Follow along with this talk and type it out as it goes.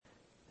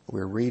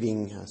We're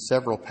reading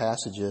several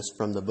passages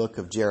from the book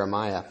of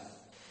Jeremiah,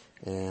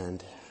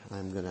 and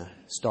I'm going to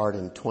start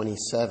in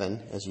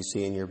 27, as you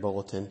see in your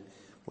bulletin,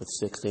 with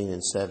 16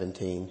 and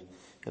 17,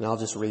 and I'll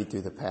just read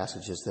through the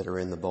passages that are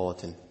in the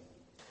bulletin.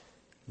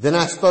 Then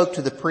I spoke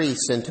to the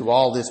priests and to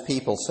all this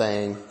people,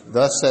 saying,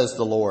 Thus says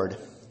the Lord,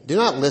 do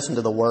not listen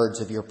to the words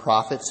of your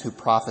prophets who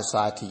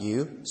prophesy to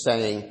you,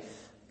 saying,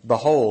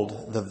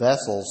 Behold, the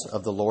vessels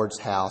of the Lord's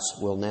house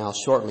will now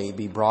shortly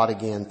be brought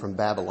again from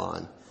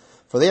Babylon.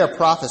 For they are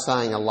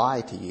prophesying a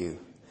lie to you.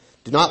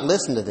 Do not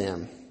listen to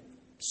them.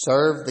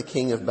 Serve the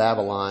king of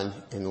Babylon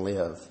and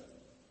live.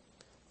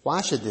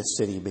 Why should this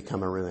city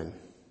become a ruin?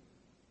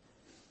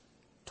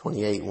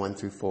 28, 1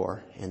 through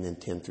 4, and then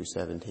 10 through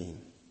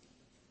 17.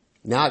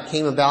 Now it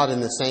came about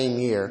in the same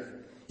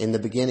year, in the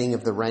beginning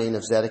of the reign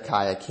of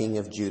Zedekiah, king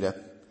of Judah,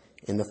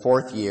 in the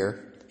 4th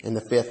year, in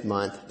the 5th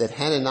month, that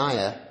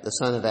Hananiah, the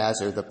son of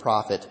Azur, the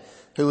prophet,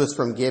 who was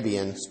from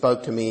Gibeon,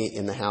 spoke to me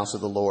in the house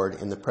of the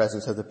Lord, in the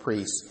presence of the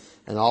priests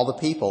and all the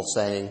people,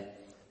 saying,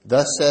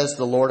 Thus says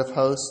the Lord of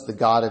hosts, the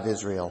God of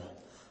Israel,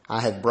 I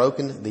have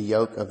broken the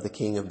yoke of the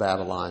king of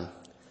Babylon.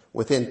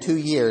 Within 2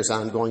 years I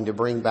am going to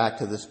bring back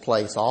to this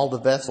place all the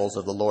vessels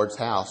of the Lord's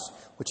house,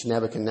 which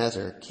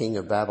Nebuchadnezzar, king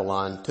of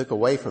Babylon, took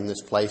away from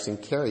this place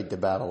and carried to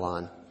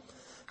Babylon.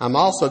 I'm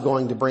also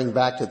going to bring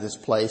back to this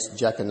place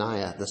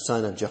Jeconiah, the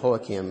son of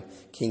Jehoiakim,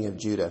 king of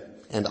Judah,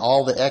 and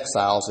all the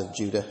exiles of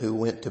Judah who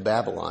went to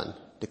Babylon,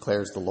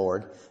 declares the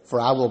Lord, for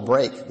I will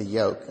break the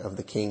yoke of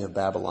the king of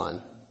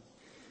Babylon.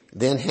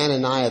 Then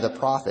Hananiah the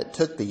prophet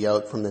took the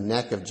yoke from the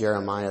neck of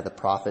Jeremiah the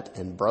prophet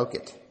and broke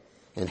it.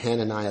 And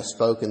Hananiah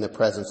spoke in the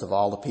presence of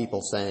all the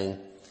people, saying,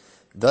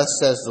 Thus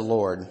says the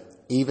Lord,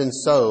 even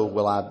so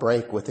will I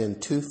break within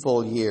 2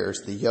 full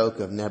years the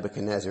yoke of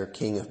Nebuchadnezzar,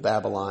 king of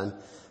Babylon,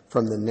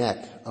 from the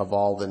neck of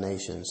all the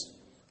nations.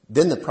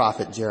 Then the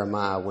prophet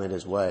Jeremiah went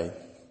his way.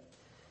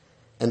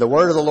 And the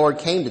word of the Lord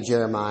came to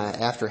Jeremiah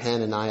after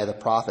Hananiah the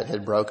prophet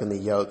had broken the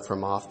yoke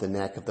from off the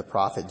neck of the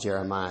prophet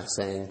Jeremiah,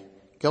 saying,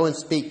 Go and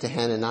speak to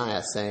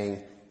Hananiah,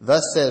 saying,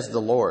 Thus says the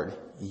Lord,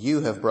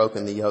 you have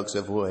broken the yokes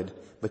of wood,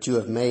 but you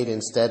have made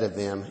instead of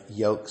them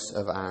yokes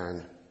of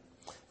iron.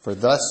 For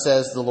thus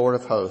says the Lord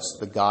of hosts,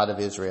 the God of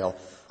Israel,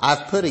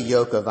 I've put a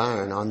yoke of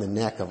iron on the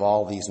neck of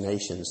all these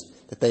nations,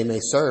 that they may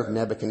serve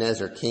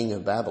Nebuchadnezzar, king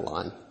of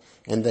Babylon,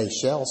 and they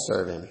shall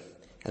serve him.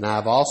 And I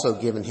have also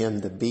given him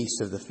the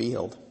beasts of the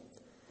field.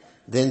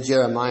 Then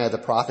Jeremiah the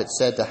prophet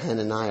said to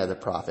Hananiah the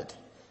prophet,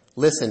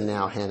 Listen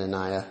now,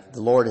 Hananiah,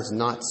 the Lord has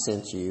not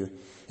sent you,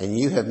 and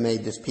you have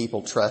made this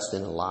people trust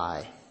in a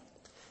lie.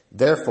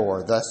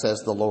 Therefore, thus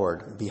says the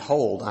Lord,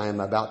 Behold, I am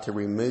about to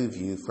remove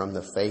you from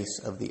the face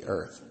of the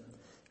earth.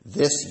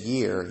 This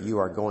year you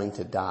are going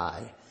to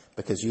die,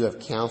 because you have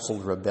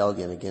counseled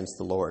rebellion against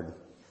the Lord.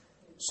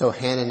 So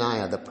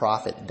Hananiah the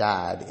prophet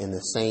died in the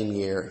same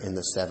year in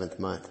the 7th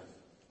month.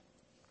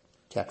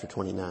 Chapter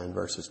 29,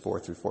 verses 4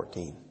 through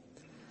 14.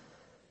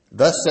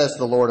 Thus says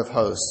the Lord of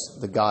hosts,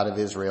 the God of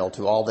Israel,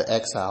 to all the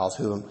exiles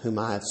whom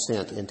I have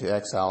sent into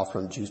exile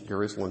from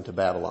Jerusalem to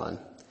Babylon.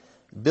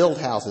 Build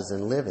houses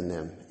and live in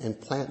them,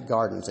 and plant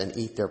gardens and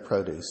eat their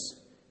produce.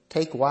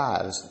 Take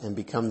wives and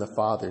become the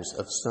fathers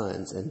of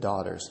sons and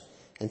daughters,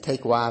 and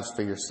take wives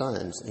for your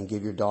sons and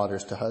give your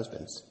daughters to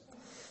husbands,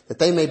 that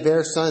they may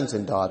bear sons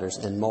and daughters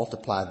and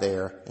multiply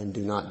there and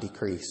do not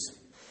decrease.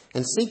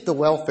 And seek the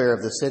welfare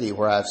of the city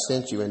where I have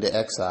sent you into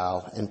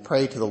exile, and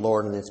pray to the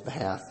Lord on its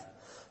behalf.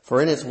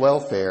 For in its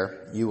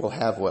welfare you will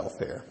have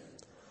welfare.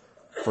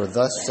 For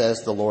thus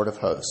says the Lord of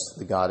hosts,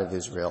 the God of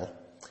Israel,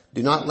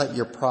 Do not let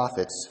your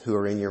prophets who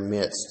are in your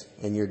midst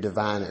and your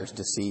diviners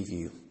deceive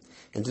you.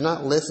 And do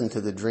not listen to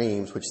the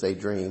dreams which they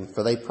dream,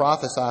 for they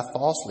prophesy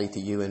falsely to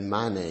you in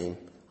my name.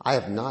 I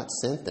have not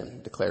sent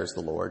them, declares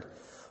the Lord.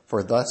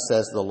 For thus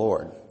says the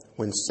Lord,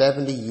 When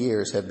 70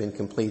 years have been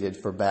completed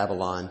for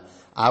Babylon,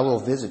 I will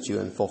visit you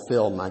and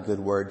fulfill my good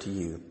word to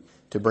you,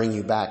 to bring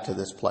you back to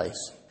this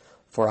place.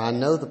 For I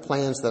know the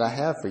plans that I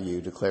have for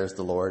you, declares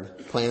the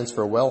Lord, plans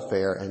for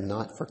welfare and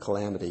not for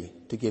calamity,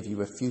 to give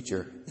you a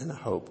future and a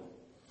hope.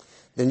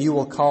 Then you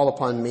will call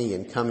upon me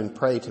and come and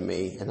pray to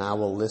me, and I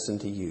will listen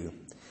to you.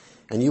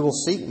 And you will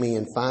seek me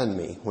and find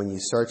me when you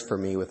search for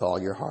me with all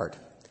your heart.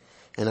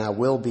 And I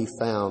will be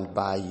found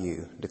by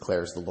you,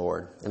 declares the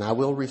Lord. And I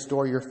will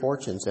restore your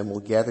fortunes and will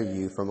gather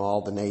you from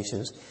all the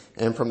nations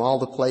and from all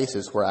the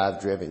places where I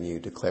have driven you,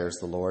 declares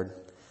the Lord.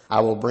 I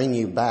will bring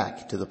you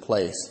back to the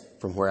place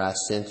from where I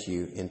sent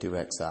you into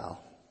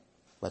exile.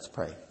 Let's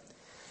pray.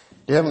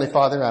 Dear Heavenly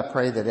Father, I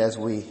pray that as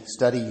we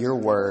study your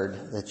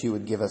word, that you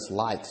would give us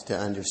light to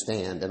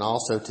understand and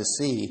also to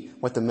see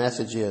what the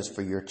message is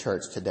for your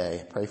church today.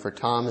 I pray for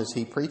Tom as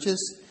he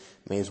preaches.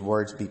 May his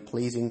words be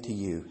pleasing to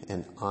you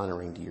and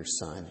honoring to your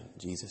Son. In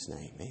Jesus'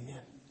 name,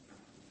 amen.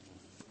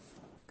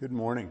 Good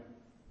morning.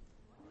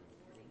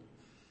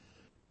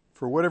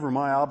 For whatever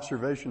my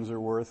observations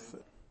are worth,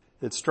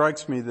 it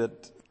strikes me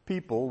that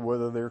people,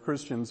 whether they're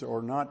Christians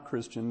or not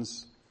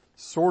Christians,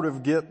 sort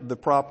of get the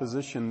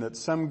proposition that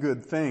some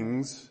good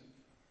things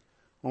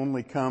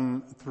only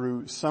come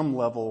through some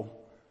level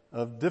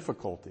of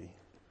difficulty.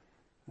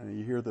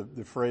 You hear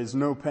the phrase,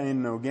 no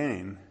pain, no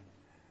gain.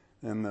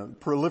 And the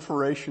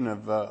proliferation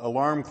of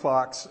alarm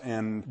clocks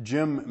and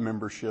gym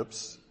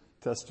memberships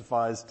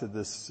testifies to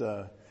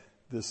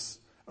this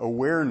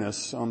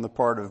awareness on the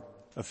part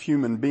of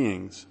human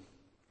beings.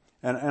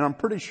 And I'm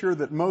pretty sure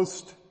that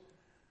most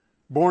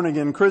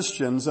born-again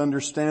Christians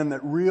understand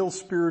that real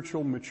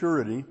spiritual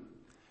maturity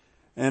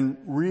and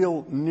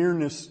real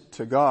nearness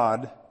to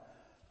God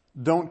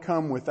don't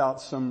come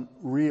without some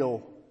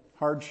real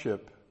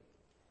hardship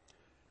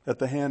at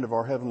the hand of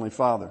our Heavenly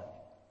Father.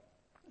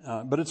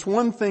 But it's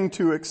one thing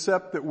to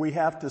accept that we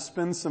have to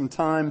spend some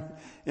time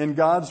in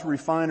God's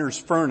refiner's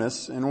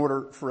furnace in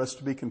order for us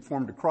to be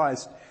conformed to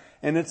Christ.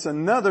 And it's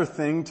another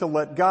thing to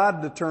let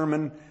God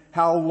determine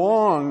how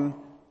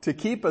long to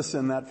keep us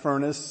in that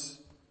furnace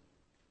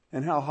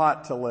and how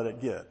hot to let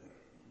it get.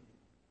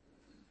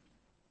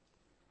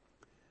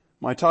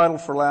 My title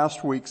for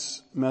last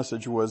week's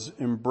message was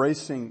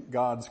Embracing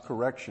God's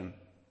Correction.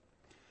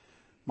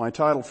 My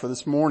title for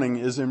this morning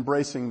is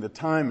Embracing the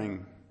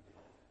Timing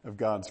of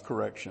God's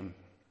Correction.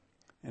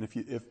 And if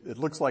it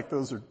looks like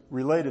those are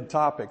related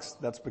topics,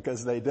 that's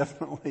because they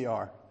definitely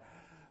are.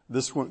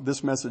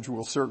 This message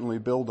will certainly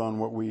build on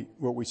what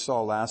we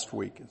saw last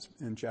week. It's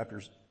in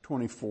chapters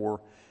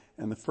 24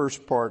 and the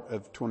first part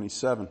of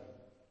 27.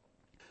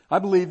 I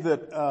believe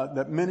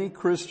that many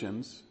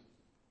Christians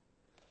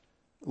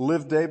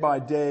live day by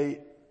day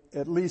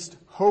at least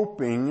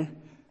hoping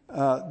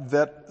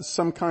that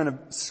some kind of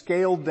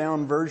scaled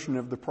down version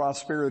of the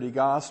prosperity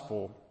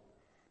gospel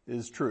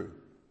is true.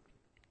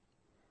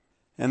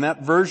 And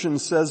that version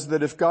says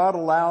that if God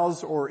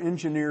allows or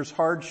engineers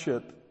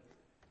hardship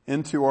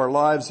into our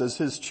lives as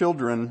His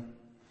children,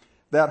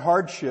 that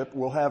hardship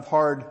will have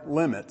hard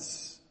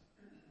limits.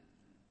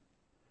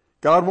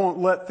 God won't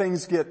let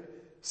things get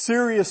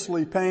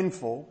seriously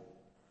painful,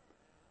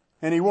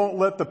 and He won't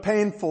let the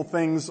painful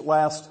things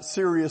last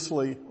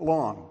seriously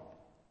long.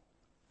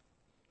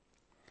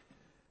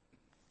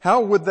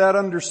 How would that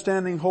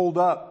understanding hold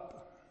up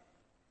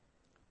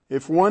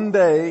if one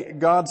day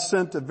God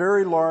sent a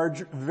very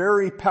large,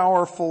 very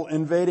powerful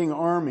invading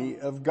army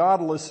of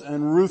godless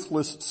and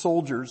ruthless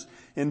soldiers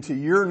into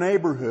your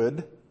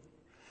neighborhood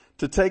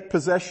to take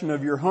possession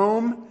of your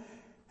home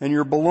and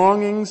your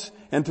belongings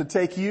and to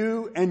take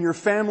you and your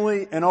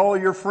family and all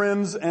your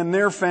friends and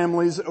their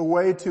families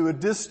away to a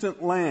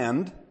distant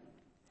land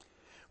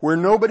where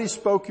nobody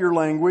spoke your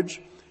language,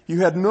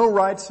 you had no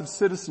rights of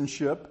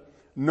citizenship,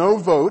 no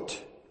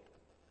vote,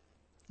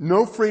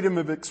 no freedom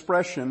of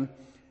expression,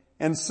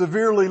 and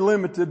severely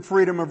limited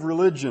freedom of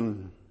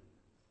religion.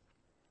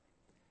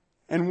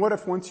 And what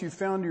if once you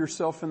found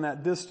yourself in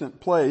that distant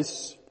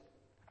place,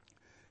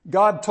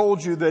 God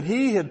told you that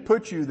He had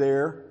put you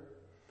there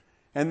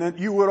and that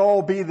you would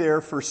all be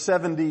there for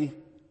 70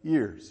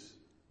 years?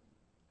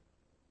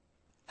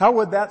 How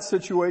would that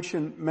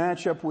situation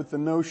match up with the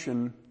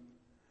notion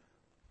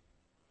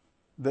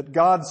that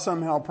God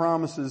somehow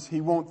promises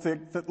He won't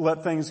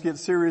let things get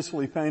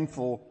seriously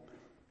painful,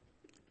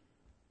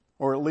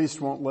 or at least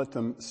won't let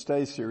them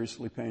stay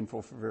seriously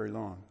painful for very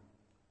long?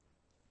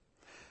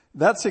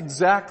 That's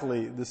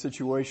exactly the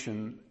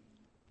situation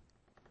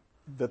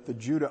that the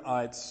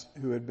Judahites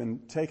who had been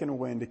taken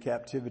away into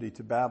captivity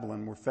to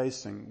Babylon were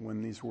facing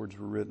when these words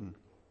were written.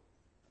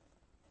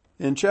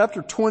 In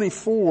chapter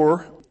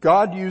 24,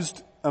 God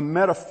used a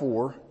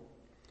metaphor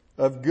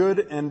of good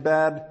and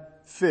bad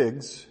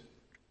figs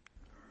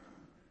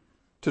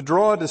to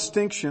draw a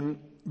distinction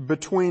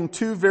between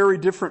two very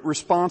different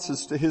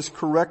responses to His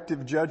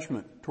corrective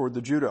judgment toward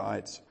the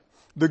Judahites.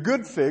 The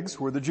good figs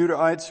were the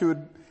Judahites who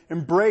had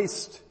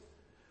embraced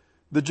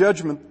the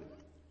judgment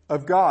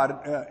of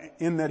God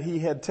in that He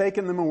had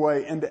taken them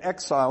away into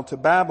exile to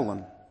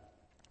Babylon.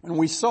 And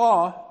we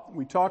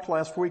talked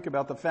last week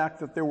about the fact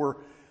that there were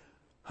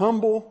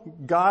humble,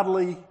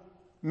 godly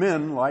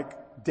men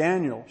like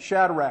Daniel,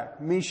 Shadrach,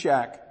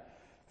 Meshach,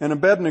 and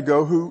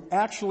Abednego who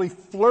actually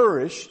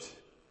flourished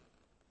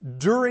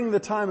during the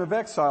time of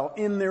exile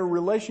in their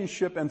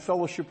relationship and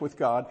fellowship with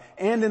God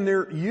and in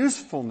their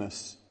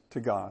usefulness to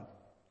God.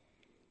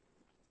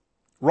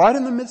 Right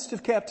in the midst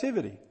of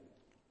captivity.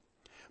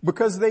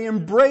 Because they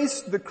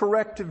embraced the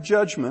corrective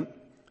judgment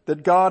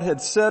that God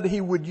had said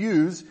He would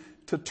use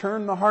to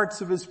turn the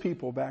hearts of His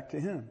people back to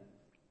Him.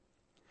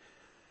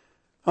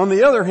 On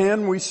the other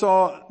hand, we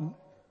saw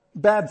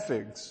bad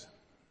figs.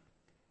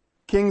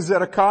 King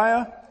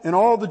Zedekiah and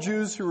all the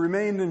Jews who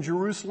remained in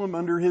Jerusalem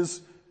under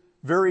his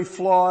very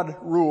flawed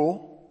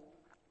rule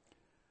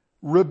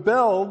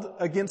rebelled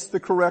against the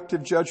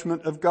corrective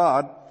judgment of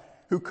God,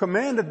 who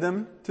commanded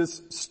them to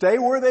stay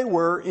where they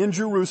were in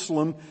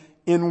Jerusalem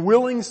in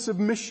willing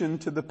submission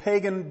to the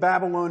pagan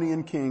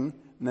Babylonian king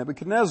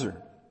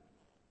Nebuchadnezzar.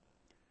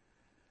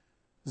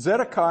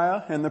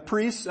 Zedekiah and the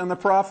priests and the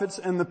prophets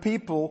and the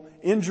people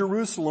in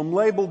Jerusalem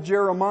labeled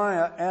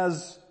Jeremiah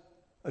as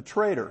a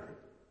traitor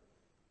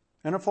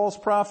and a false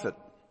prophet,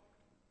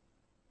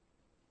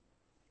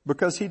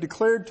 because he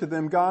declared to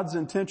them God's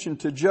intention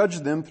to judge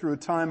them through a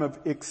time of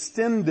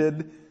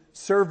extended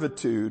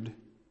servitude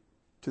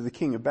to the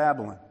king of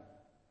Babylon.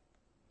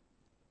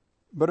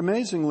 But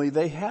amazingly,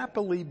 they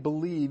happily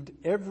believed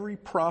every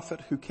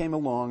prophet who came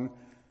along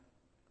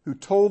who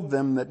told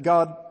them that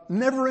God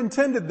never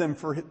intended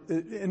for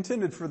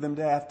them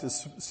to have to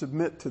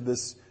submit to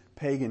this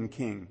pagan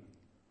king.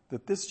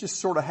 That this just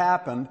sort of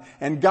happened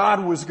and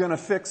God was going to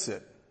fix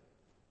it.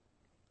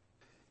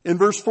 In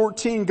verse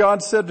 14,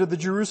 God said to the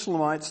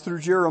Jerusalemites through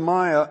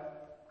Jeremiah,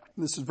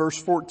 this is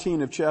verse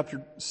 14 of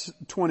chapter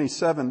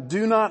 27,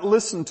 "Do not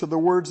listen to the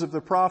words of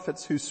the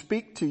prophets who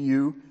speak to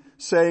you,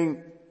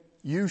 saying,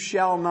 'You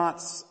shall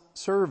not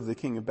serve the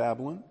king of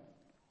Babylon,'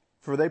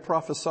 for they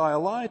prophesy a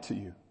lie to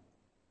you."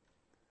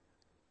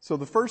 So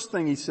the first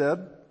thing he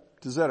said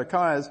to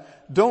Zedekiah is,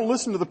 don't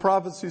listen to the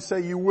prophets who say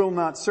you will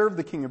not serve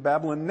the king of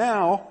Babylon.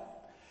 Now,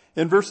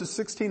 in verses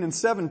 16 and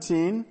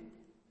 17,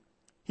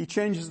 he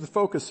changes the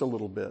focus a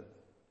little bit.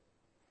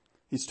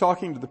 He's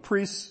talking to the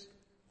priests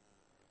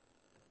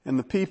and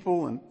the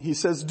people, and he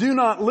says, "Do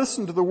not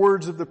listen to the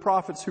words of the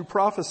prophets who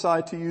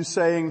prophesy to you,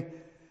 saying,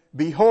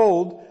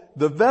 'Behold,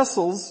 the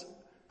vessels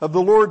of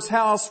the Lord's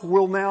house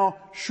will now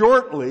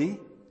shortly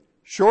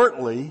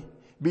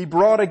be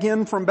brought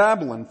again from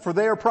Babylon, for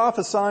they are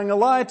prophesying a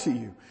lie to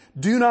you.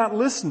 Do not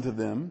listen to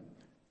them.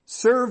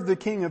 Serve the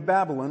king of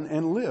Babylon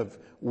and live.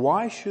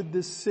 Why should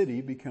this city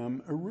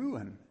become a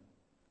ruin?'"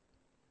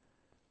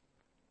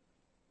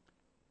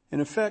 In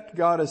effect,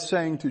 God is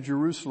saying to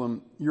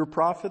Jerusalem, your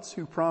prophets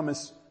who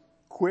promise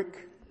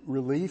quick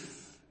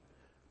relief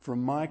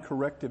from my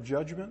corrective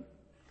judgment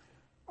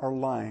are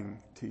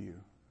lying to you.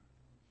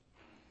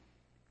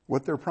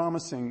 What they're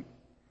promising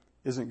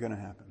isn't going to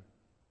happen.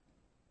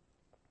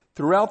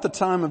 Throughout the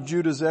time of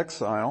Judah's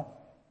exile,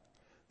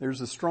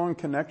 there's a strong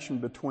connection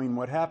between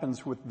what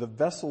happens with the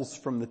vessels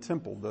from the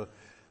temple,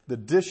 the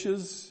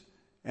dishes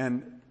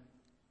and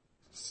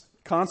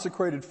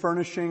consecrated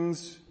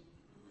furnishings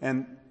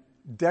and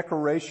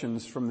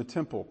decorations from the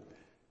temple.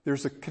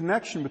 There's a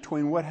connection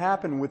between what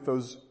happened with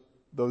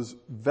those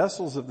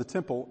vessels of the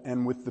temple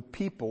and with the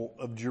people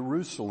of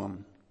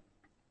Jerusalem.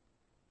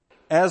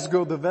 As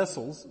go the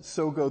vessels,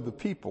 so go the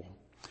people.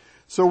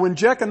 So when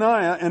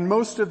Jeconiah and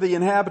most of the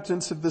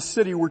inhabitants of the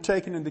city were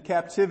taken into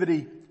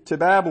captivity to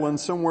Babylon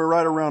somewhere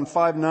right around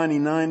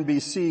 599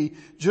 BC,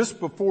 just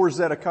before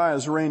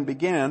Zedekiah's reign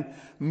began,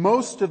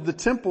 most of the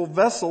temple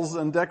vessels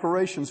and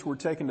decorations were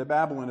taken to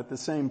Babylon at the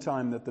same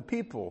time that the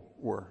people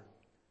were.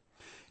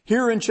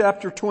 Here in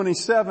chapter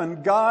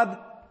 27, God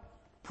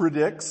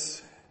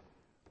predicts,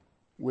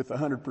 with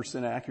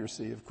 100%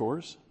 accuracy of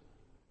course,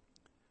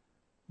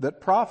 that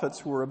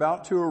prophets were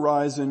about to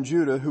arise in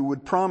Judah who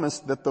would promise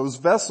that those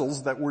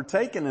vessels that were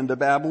taken into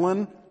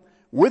Babylon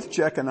with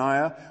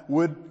Jeconiah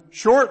would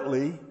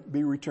shortly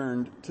be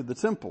returned to the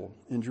temple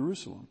in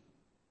Jerusalem.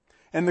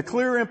 And the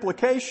clear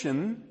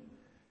implication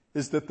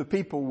is that the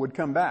people would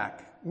come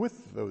back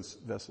with those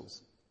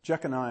vessels.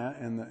 Jeconiah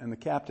and the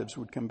captives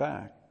would come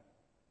back.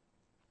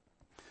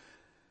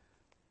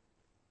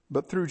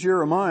 But through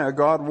Jeremiah,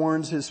 God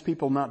warns his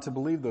people not to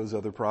believe those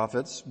other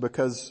prophets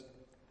because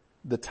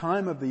the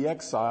time of the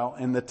exile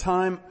and the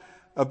time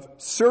of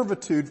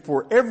servitude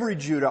for every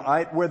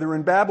Judahite, whether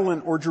in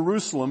Babylon or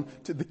Jerusalem,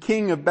 to the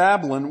king of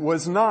Babylon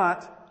was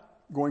not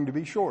going to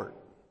be short.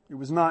 It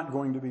was not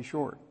going to be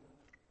short.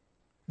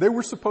 They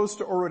were supposed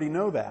to already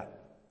know that.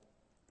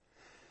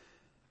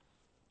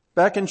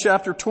 Back in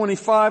chapter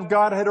 25,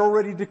 God had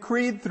already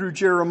decreed through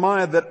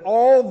Jeremiah that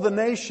all the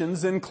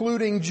nations,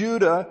 including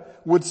Judah,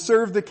 would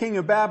serve the king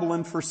of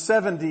Babylon for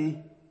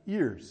 70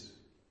 years.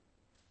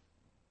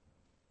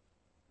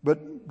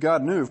 But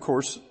God knew, of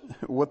course,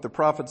 what the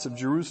prophets of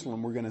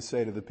Jerusalem were going to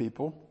say to the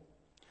people.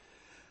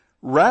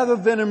 Rather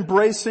than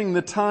embracing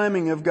the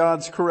timing of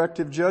God's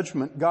corrective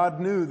judgment, God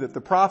knew that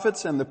the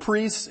prophets and the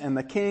priests and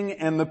the king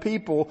and the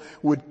people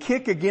would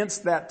kick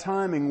against that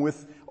timing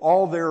with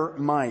all their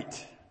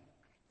might.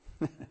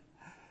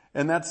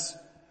 And that's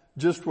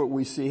just what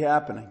we see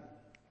happening.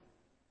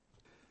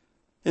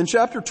 In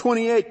chapter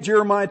 28,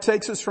 Jeremiah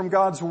takes us from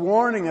God's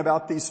warning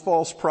about these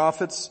false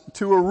prophets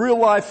to a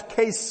real-life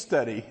case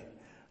study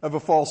of a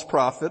false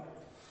prophet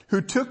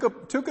who took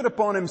it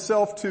upon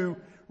himself to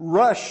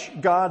rush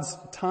God's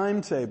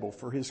timetable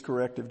for his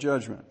corrective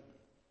judgment.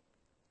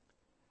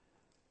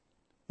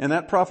 And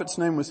that prophet's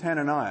name was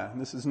Hananiah.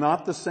 And this is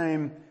not the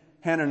same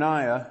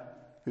Hananiah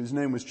whose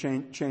name was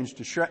changed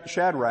to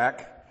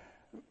Shadrach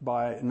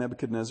by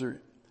Nebuchadnezzar,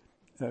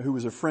 who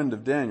was a friend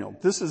of Daniel.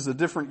 This is a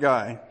different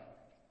guy.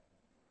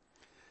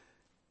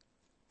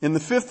 In the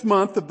 5th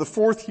month of the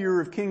 4th year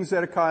of King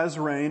Zedekiah's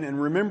reign,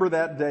 and remember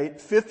that date,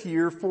 5th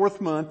year,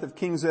 4th month of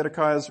King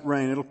Zedekiah's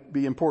reign, it'll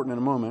be important in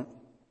a moment,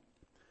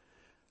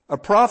 a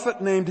prophet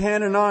named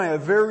Hananiah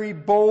very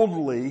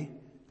boldly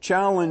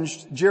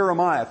challenged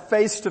Jeremiah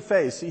face to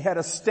face. He had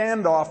a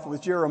standoff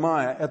with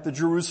Jeremiah at the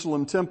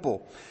Jerusalem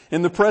temple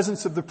in the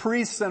presence of the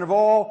priests and of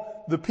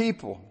all the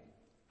people.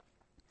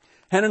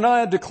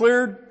 Hananiah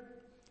declared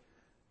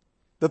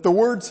that the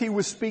words he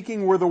was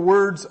speaking were the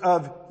words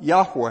of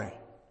Yahweh.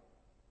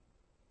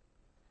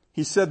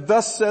 He said,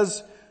 "Thus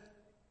says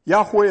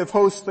Yahweh of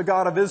hosts, the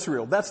God of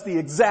Israel. That's the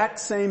exact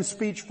same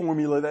speech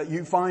formula that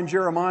you find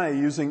Jeremiah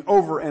using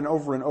over and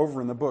over and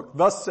over in the book.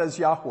 Thus says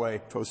Yahweh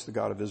of hosts, the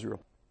God of Israel.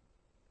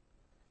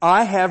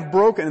 I have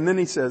broken, and then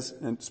he says,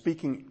 and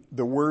speaking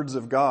the words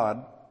of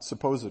God,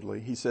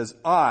 supposedly, he says,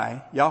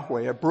 I,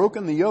 Yahweh, have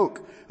broken the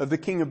yoke of the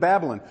king of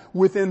Babylon.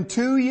 Within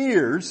 2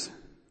 years,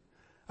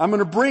 I'm going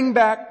to bring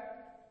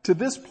back to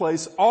this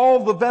place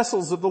all the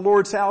vessels of the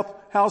Lord's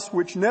house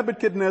which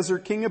Nebuchadnezzar,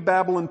 king of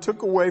Babylon,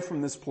 took away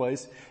from this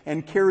place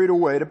and carried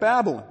away to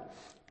Babylon.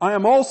 I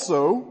am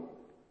also,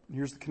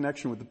 here's the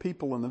connection with the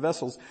people and the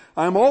vessels,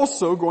 I am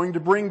also going to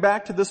bring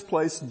back to this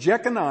place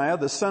Jeconiah,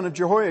 the son of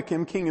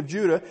Jehoiakim, king of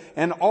Judah,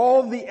 and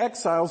all the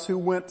exiles who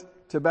went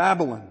to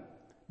Babylon,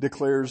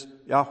 declares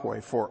Yahweh.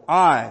 For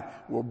I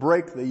will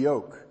break the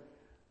yoke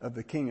of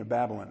the king of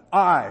Babylon.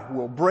 I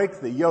will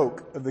break the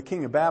yoke of the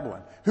king of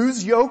Babylon.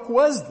 Whose yoke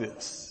was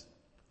this?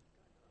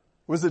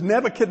 Was it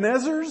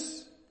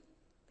Nebuchadnezzar's?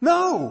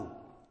 No.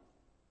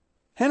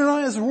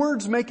 Hananiah's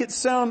words make it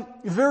sound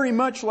very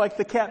much like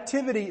the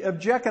captivity of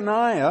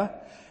Jeconiah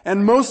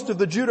and most of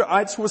the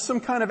Judahites was some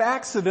kind of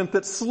accident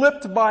that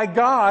slipped by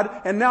God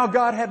and now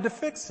God had to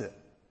fix it.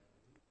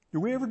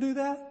 Do we ever do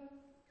that?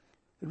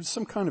 It was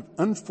some kind of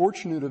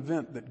unfortunate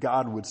event that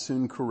God would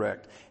soon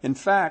correct. In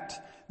fact,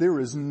 there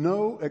is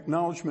no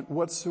acknowledgement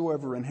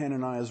whatsoever in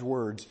Hananiah's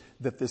words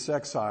that this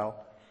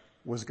exile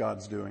was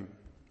God's doing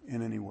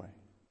in any way.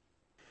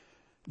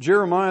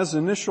 Jeremiah's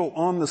initial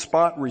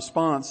on-the-spot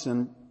response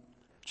in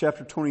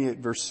chapter 28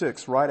 verse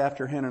 6, right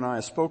after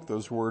Hananiah spoke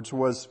those words,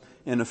 was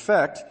in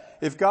effect,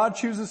 if God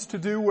chooses to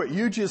do what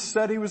you just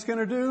said he was going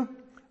to do,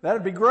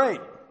 that'd be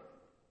great.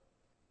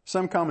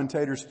 Some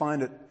commentators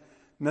find it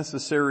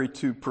necessary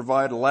to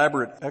provide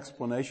elaborate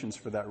explanations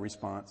for that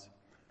response.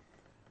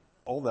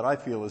 All that I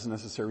feel is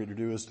necessary to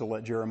do is to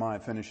let Jeremiah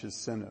finish his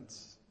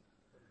sentence.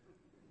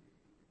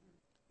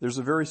 There's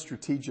a very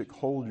strategic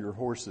hold your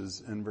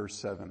horses in verse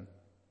 7.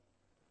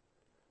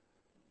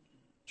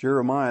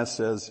 Jeremiah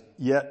says,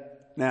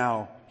 yet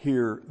now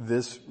hear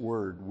this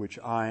word which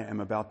I am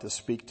about to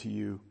speak to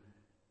you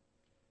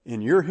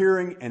in your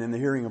hearing and in the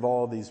hearing of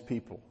all these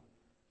people.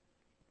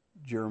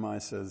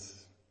 Jeremiah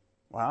says,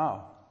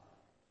 wow,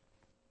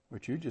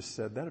 what you just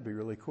said, that'd be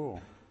really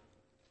cool.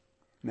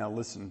 Now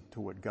listen to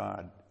what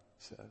God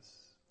says.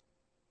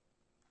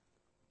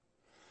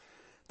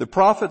 The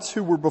prophets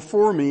who were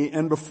before me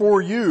and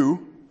before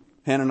you,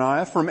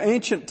 Hananiah, from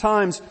ancient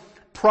times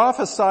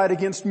prophesied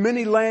against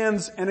many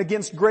lands and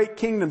against great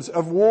kingdoms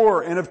of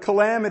war and of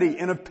calamity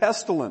and of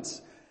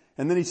pestilence.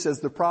 And then he says,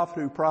 the prophet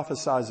who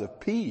prophesies of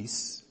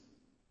peace,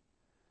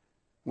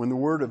 when the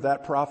word of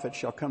that prophet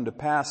shall come to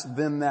pass,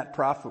 then that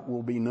prophet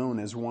will be known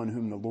as one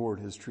whom the Lord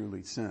has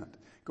truly sent.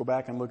 Go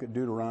back and look at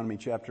Deuteronomy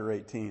chapter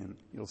 18.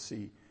 You'll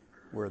see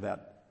where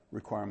that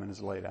requirement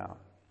is laid out.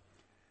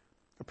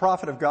 The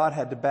prophet of God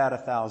had to bat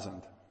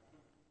 1,000.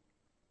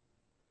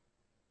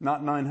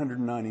 Not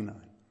 999.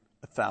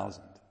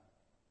 1,000.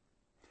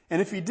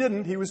 And if he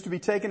didn't, he was to be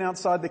taken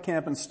outside the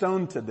camp and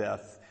stoned to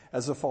death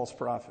as a false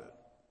prophet.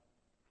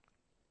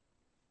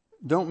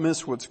 Don't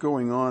miss what's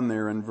going on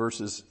there in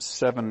verses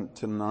 7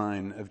 to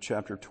 9 of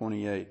chapter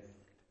 28.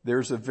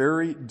 There's a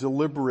very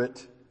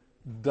deliberate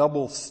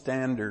double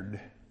standard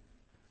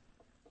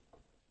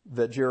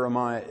that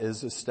Jeremiah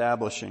is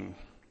establishing.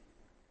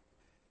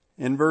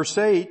 In verse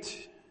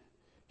 8,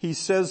 he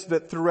says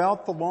that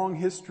throughout the long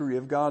history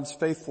of God's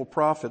faithful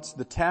prophets,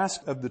 the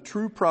task of the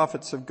true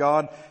prophets of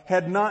God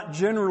had not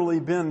generally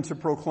been to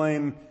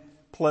proclaim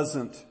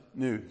pleasant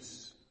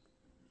news.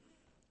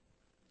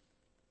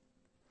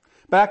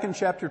 Back in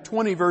chapter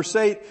 20, verse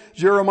 8,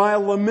 Jeremiah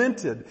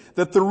lamented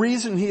that the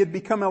reason he had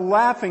become a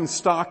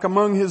laughingstock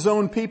among his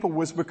own people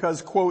was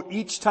because, quote,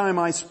 each time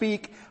I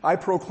speak, I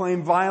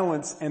proclaim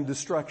violence and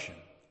destruction.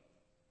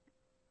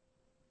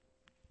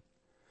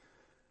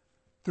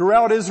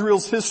 Throughout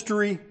Israel's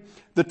history,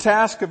 the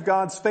task of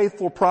God's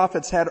faithful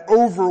prophets had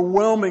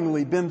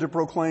overwhelmingly been to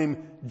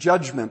proclaim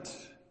judgment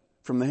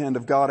from the hand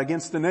of God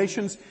against the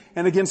nations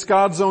and against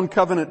God's own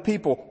covenant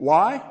people.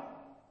 Why?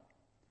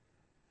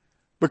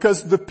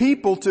 Because the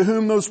people to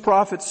whom those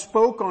prophets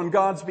spoke on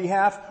God's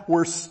behalf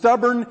were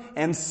stubborn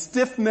and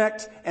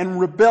stiff-necked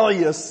and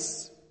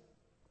rebellious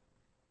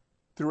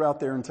throughout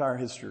their entire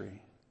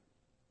history.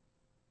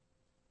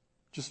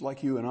 Just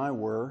like you and I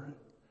were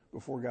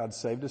before God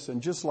saved us,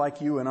 and just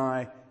like you and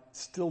I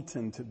still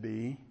tend to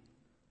be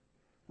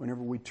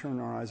whenever we turn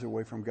our eyes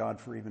away from God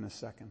for even a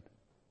second.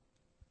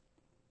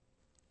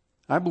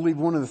 I believe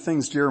one of the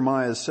things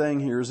Jeremiah is saying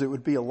here is it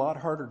would be a lot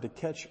harder to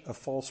catch a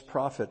false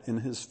prophet in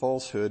his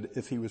falsehood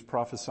if he was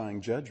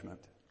prophesying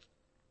judgment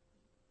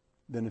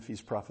than if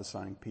he's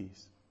prophesying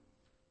peace.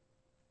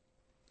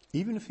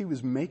 Even if he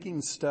was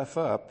making stuff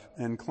up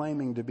and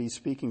claiming to be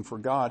speaking for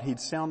God, he'd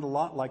sound a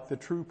lot like the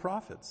true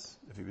prophets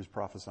if he was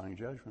prophesying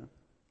judgment.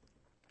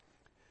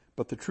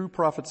 But the true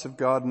prophets of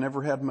God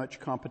never had much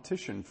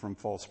competition from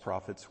false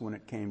prophets when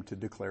it came to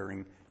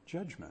declaring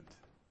judgment.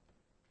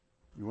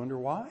 You wonder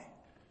why?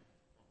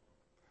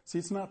 See,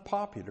 it's not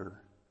popular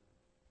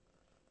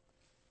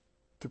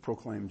to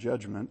proclaim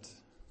judgment.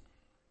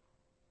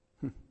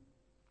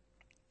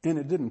 And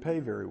it didn't pay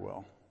very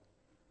well.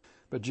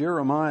 But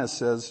Jeremiah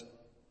says,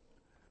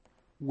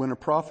 when a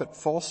prophet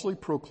falsely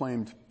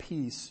proclaimed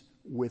peace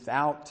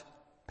without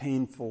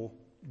painful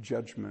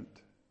judgment,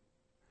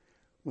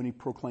 when he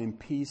proclaimed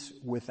peace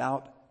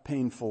without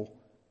painful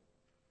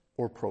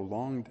or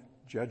prolonged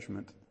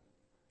judgment,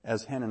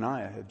 as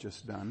Hananiah had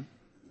just done,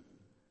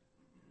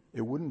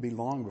 it wouldn't be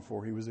long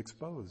before he was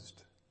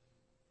exposed.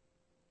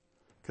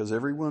 Because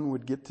everyone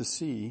would get to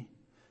see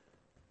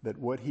that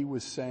what he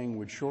was saying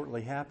would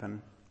shortly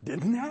happen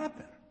didn't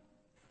happen.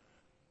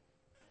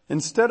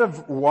 Instead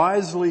of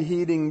wisely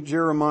heeding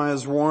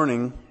Jeremiah's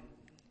warning,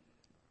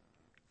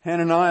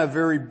 Hananiah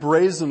very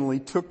brazenly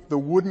took the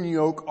wooden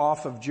yoke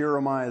off of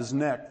Jeremiah's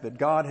neck that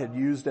God had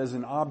used as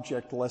an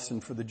object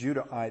lesson for the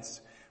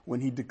Judahites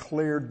when he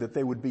declared that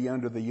they would be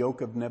under the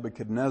yoke of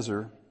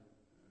Nebuchadnezzar.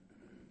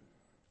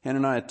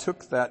 Hananiah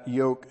took that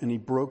yoke and he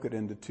broke it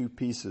into two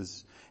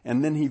pieces.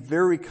 And then he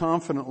very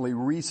confidently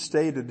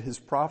restated his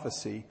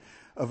prophecy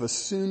of a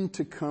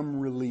soon-to-come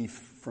relief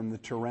from the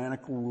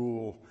tyrannical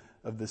rule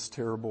of this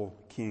terrible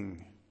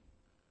king.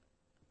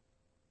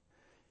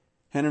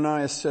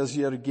 Hananiah says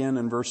yet again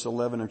in verse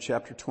 11 of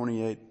chapter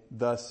 28,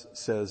 thus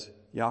says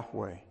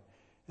Yahweh.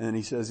 And then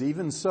he says,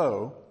 even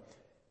so,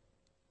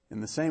 in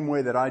the same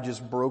way that I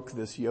just broke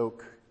this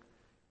yoke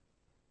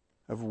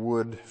of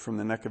wood from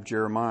the neck of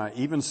Jeremiah,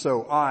 even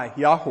so I,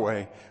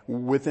 Yahweh,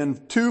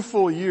 within 2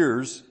 full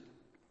years,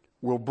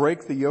 will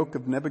break the yoke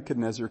of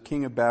Nebuchadnezzar,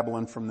 king of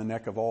Babylon, from the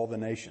neck of all the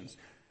nations.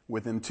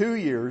 Within 2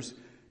 years,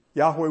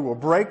 Yahweh will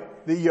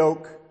break the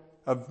yoke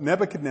of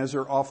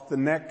Nebuchadnezzar off the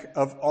neck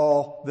of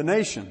all the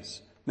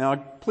nations. Now,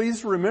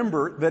 please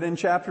remember that in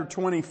chapter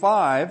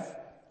 25,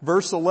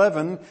 verse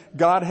 11,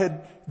 God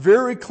had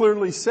very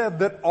clearly said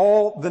that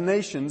all the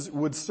nations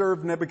would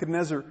serve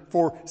Nebuchadnezzar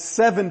for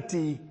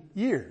 70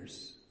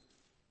 years.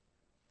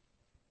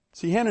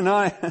 See,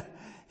 Hananiah,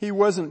 he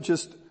wasn't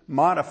just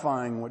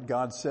modifying what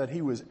God said,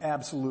 he was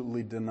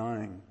absolutely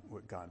denying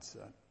what God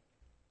said.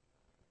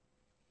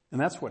 And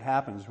that's what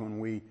happens when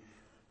we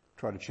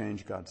try to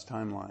change God's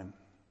timeline.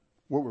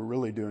 What we're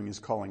really doing is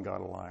calling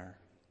God a liar.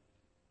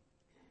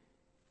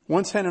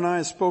 Once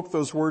Hananiah spoke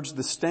those words,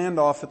 the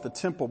standoff at the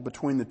temple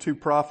between the two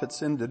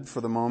prophets ended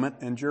for the moment,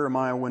 and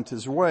Jeremiah went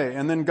his way.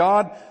 And then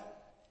God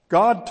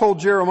told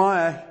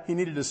Jeremiah he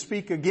needed to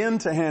speak again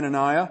to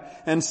Hananiah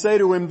and say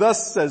to him,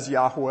 thus says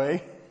Yahweh,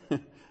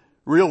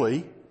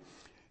 really,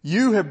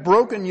 you have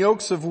broken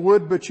yokes of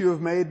wood, but you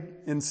have made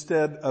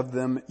instead of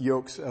them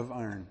yokes of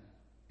iron.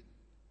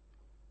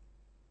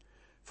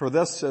 For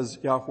thus says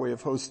Yahweh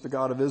of hosts, the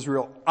God of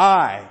Israel,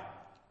 I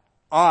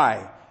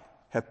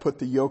have put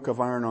the yoke of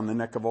iron on the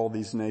neck of all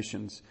these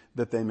nations,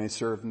 that they may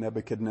serve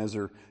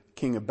Nebuchadnezzar,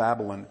 king of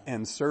Babylon,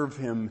 and serve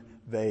him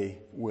they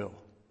will.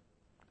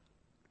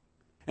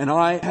 And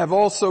I have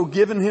also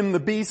given him the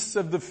beasts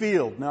of the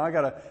field. Now I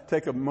gotta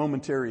take a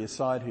momentary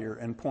aside here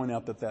and point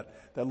out that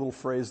little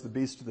phrase, the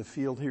beasts of the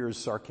field, here is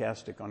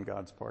sarcastic on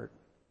God's part.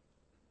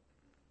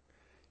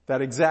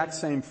 That exact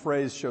same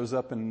phrase shows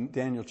up in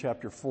Daniel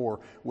chapter 4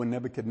 when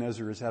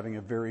Nebuchadnezzar is having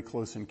a very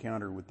close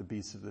encounter with the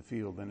beasts of the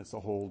field, and it's a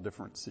whole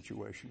different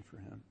situation for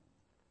him.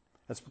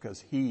 That's because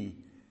he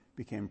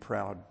became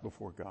proud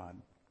before God.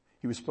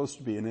 He was supposed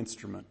to be an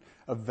instrument,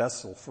 a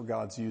vessel for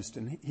God's use,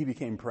 and he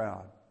became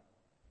proud.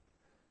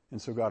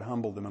 And so God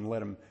humbled him and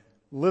let him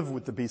live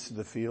with the beasts of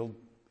the field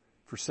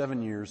for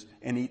 7 years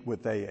and eat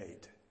what they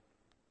ate.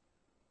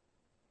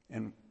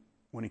 And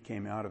when he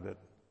came out of it,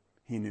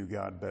 he knew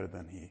God better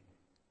than he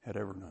had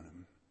ever known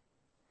him.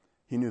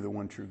 He knew the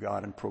one true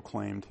God and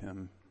proclaimed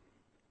him.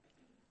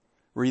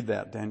 Read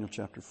that, Daniel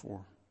chapter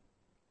 4.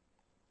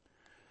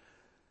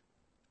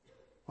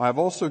 I have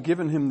also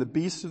given him the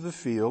beasts of the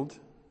field.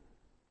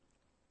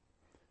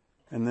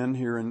 And then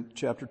here in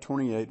chapter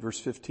 28, verse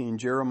 15,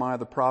 Jeremiah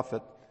the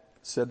prophet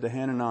said to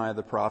Hananiah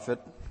the prophet,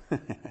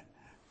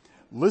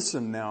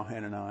 listen now,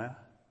 Hananiah,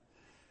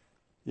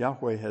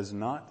 Yahweh has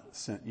not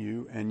sent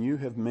you, and you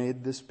have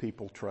made this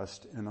people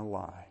trust in a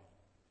lie.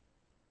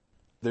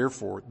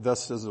 Therefore,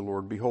 thus says the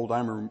Lord, behold,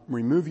 I will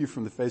remove you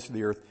from the face of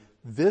the earth.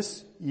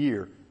 This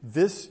year,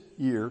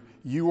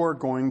 you are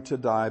going to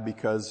die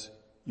because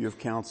you have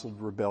counseled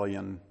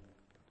rebellion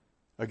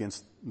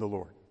against the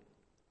Lord.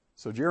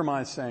 So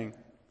Jeremiah is saying,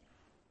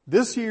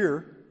 this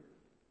year,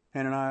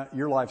 Hananiah,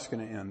 your life's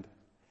going to end.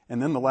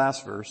 And then the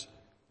last verse,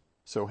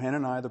 so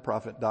Hananiah the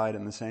prophet died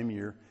in the same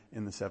year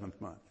in the 7th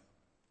month.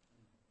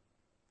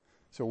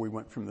 So we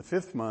went from the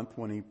 5th month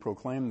when he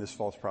proclaimed this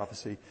false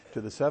prophecy to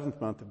the 7th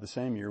month of the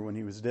same year when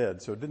he was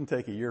dead. So it didn't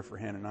take a year for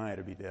Hananiah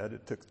to be dead.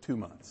 It took 2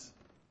 months.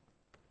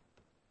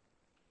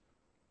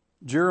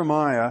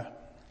 Jeremiah,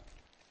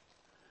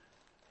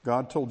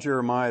 God told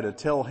Jeremiah to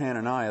tell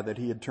Hananiah that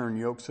he had turned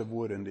yokes of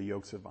wood into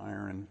yokes of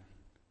iron.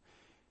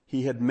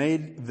 He had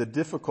made the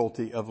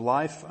difficulty of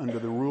life under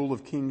the rule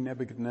of King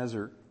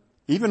Nebuchadnezzar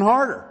even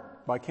harder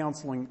by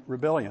counseling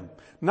rebellion.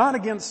 Not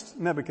against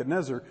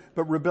Nebuchadnezzar,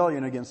 but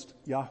rebellion against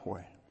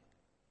Yahweh.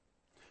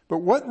 But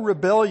what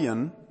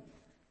rebellion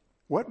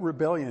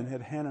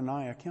had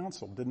Hananiah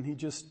counseled? Didn't he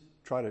just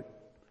try to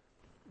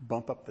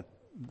bump up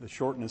the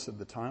shortness of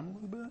the time a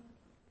little bit?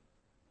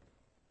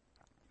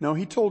 No,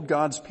 he told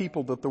God's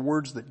people that the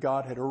words that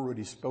God had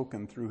already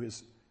spoken through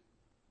his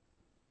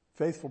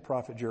faithful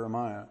prophet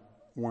Jeremiah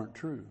weren't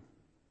true.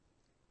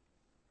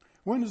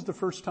 When is the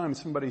first time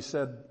somebody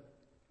said,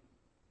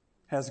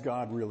 "Has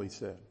God really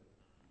said?"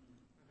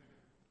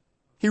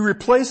 He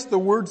replaced the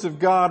words of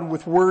God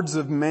with words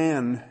of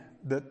man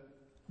that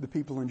the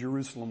people in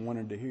Jerusalem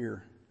wanted to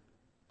hear.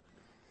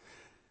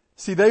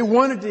 See, they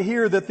wanted to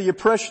hear that the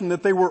oppression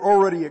that they were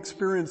already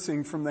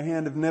experiencing from the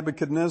hand of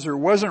Nebuchadnezzar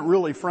wasn't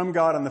really from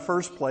God in the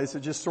first place.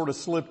 It just sort of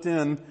slipped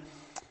in.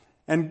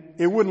 And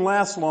it wouldn't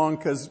last long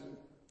because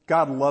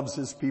God loves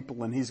his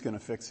people and he's going to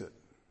fix it.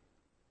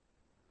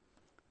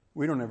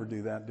 We don't ever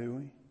do that, do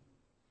we?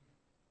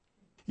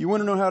 You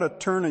want to know how to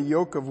turn a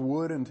yoke of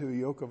wood into a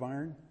yoke of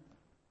iron?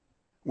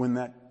 When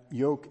that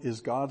yoke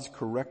is God's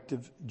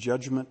corrective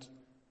judgment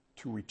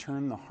to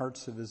return the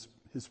hearts of his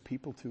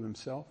people to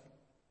himself?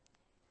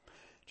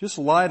 Just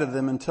lie to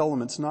them and tell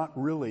them it's not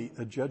really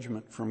a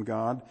judgment from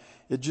God.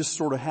 It just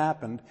sort of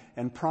happened,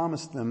 and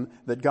promise them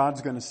that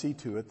God's going to see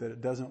to it that it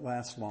doesn't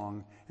last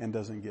long and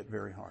doesn't get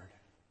very hard.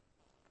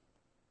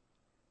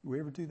 Do we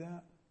ever do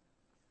that?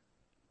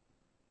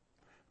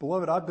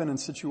 Beloved, I've been in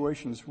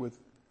situations with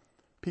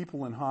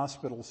people in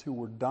hospitals who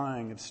were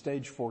dying of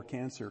stage 4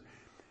 cancer,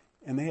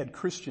 and they had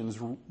Christians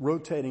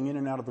rotating in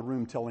and out of the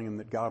room telling them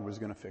that God was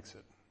going to fix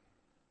it.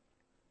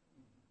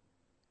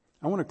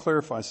 I want to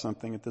clarify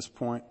something at this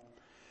point.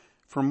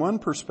 From one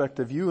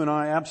perspective, you and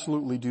I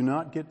absolutely do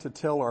not get to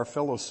tell our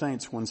fellow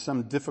saints when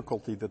some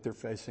difficulty that they're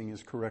facing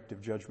is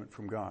corrective judgment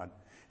from God.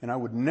 And I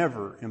would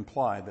never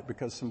imply that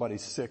because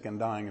somebody's sick and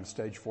dying of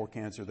stage 4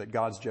 cancer that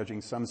God's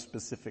judging some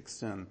specific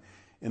sin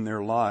in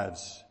their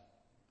lives.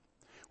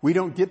 We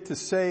don't get to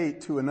say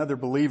to another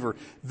believer,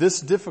 this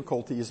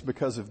difficulty is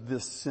because of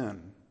this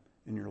sin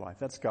in your life.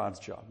 That's God's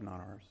job, not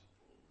ours.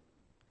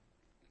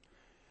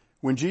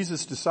 When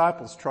Jesus'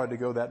 disciples tried to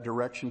go that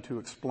direction to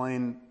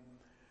explain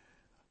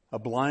a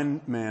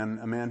blind man,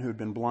 a man who had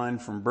been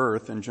blind from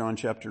birth, in John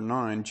chapter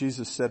 9,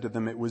 Jesus said to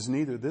them, it was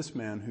neither this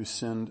man who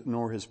sinned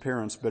nor his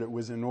parents, but it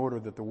was in order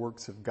that the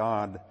works of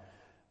God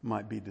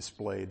might be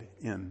displayed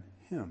in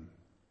him.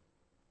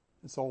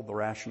 That's all the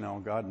rationale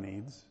God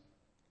needs.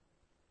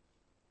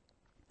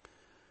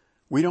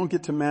 We don't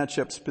get to match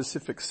up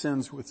specific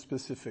sins with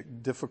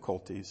specific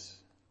difficulties.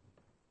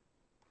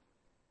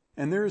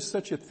 And there is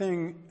such a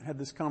thing, I had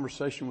this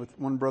conversation with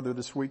one brother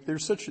this week,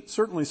 there's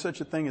certainly such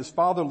a thing as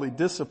fatherly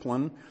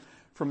discipline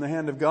from the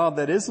hand of God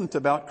that isn't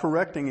about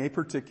correcting a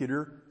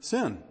particular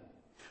sin.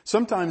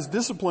 Sometimes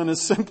discipline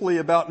is simply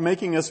about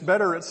making us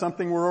better at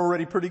something we're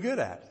already pretty good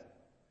at.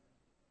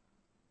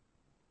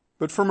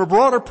 But from a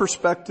broader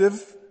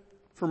perspective,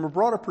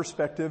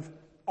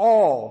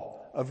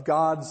 all of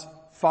God's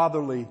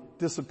fatherly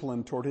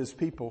discipline toward his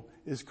people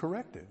is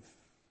corrective.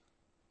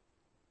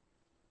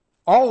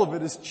 All of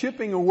it is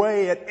chipping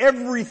away at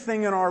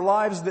everything in our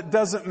lives that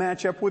doesn't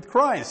match up with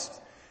Christ.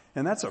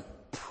 And that's a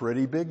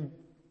pretty big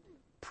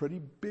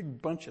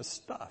bunch of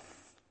stuff.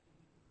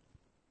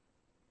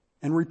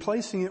 And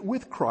replacing it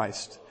with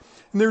Christ.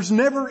 And there's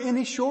never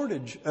any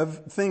shortage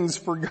of things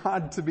for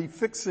God to be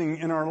fixing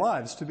in our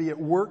lives, to be at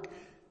work,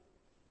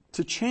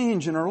 to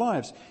change in our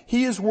lives.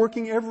 He is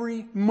working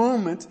every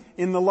moment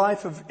in the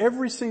life of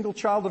every single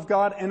child of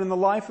God and in the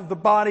life of the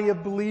body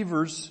of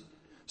believers,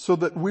 so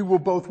that we will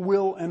both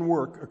will and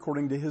work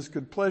according to his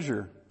good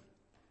pleasure.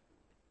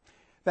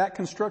 That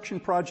construction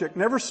project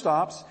never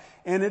stops,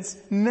 and it's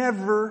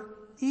never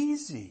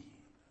easy.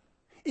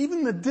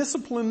 Even the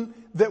discipline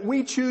that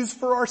we choose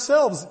for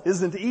ourselves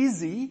isn't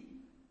easy.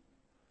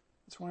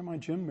 That's why my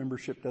gym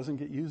membership doesn't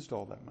get used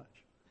all that much.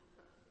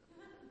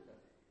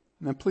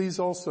 Now please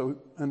also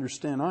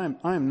understand, I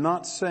am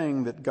not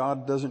saying that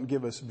God doesn't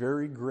give us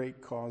very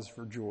great cause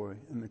for joy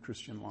in the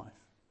Christian life.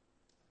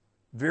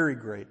 Very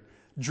great.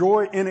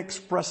 Joy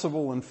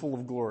inexpressible and full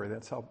of glory.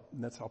 That's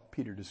how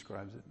Peter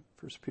describes it,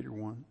 1 Peter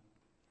 1.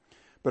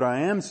 But I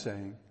am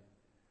saying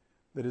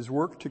that his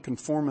work to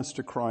conform us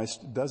to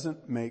Christ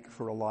doesn't make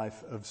for a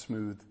life of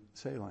smooth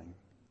sailing.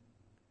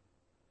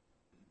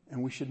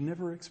 And we should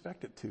never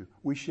expect it to.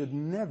 We should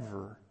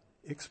never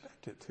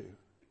expect it to.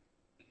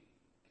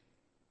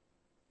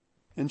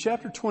 In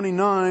chapter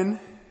 29,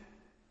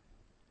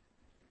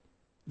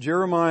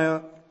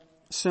 Jeremiah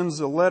sends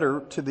a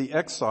letter to the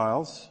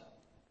exiles,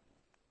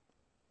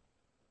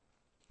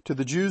 to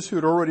the Jews who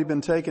had already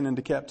been taken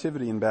into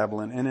captivity in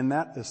Babylon. And in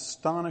that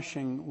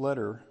astonishing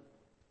letter,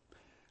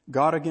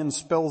 God again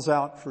spells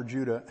out for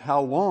Judah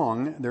how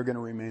long they're going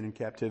to remain in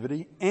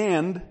captivity.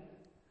 And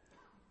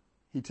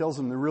he tells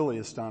them the really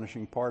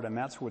astonishing part, and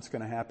that's what's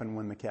going to happen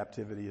when the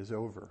captivity is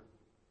over.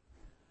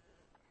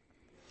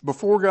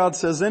 Before God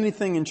says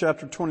anything in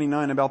chapter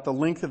 29 about the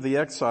length of the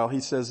exile, he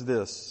says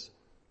this,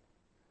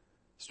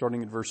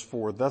 starting at verse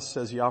 4, thus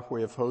says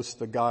Yahweh of hosts,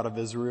 the God of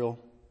Israel,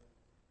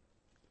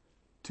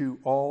 to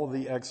all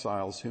the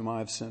exiles whom I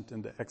have sent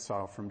into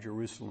exile from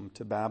Jerusalem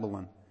to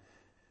Babylon,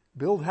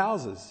 build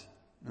houses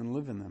and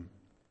live in them.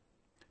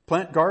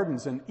 Plant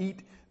gardens and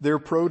eat their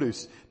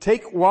produce.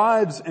 Take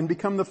wives and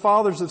become the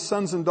fathers of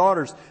sons and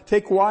daughters.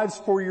 Take wives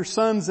for your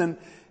sons and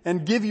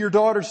give your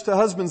daughters to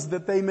husbands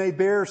that they may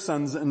bear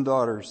sons and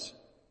daughters.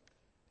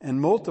 And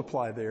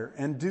multiply there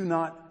and do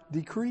not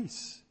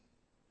decrease.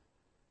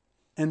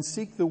 And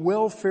seek the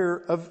welfare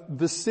of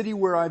the city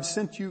where I've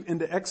sent you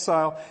into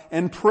exile,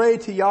 and pray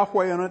to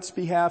Yahweh on its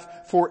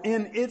behalf, for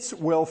in its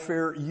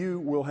welfare you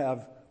will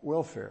have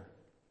welfare.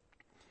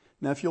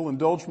 Now if you'll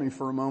indulge me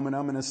for a moment,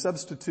 I'm going to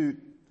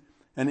substitute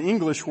an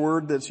English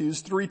word that's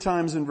used 3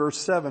 times in verse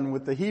 7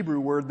 with the Hebrew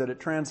word that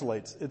it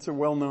translates. It's a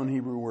well-known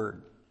Hebrew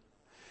word.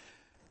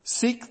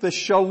 Seek the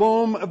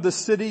shalom of the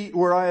city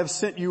where I have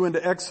sent you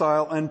into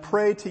exile, and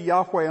pray to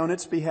Yahweh on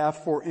its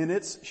behalf, for in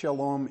its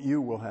shalom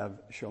you will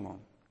have shalom.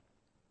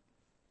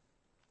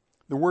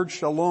 The word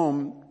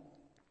shalom,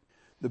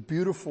 the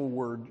beautiful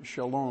word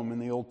shalom in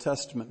the Old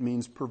Testament,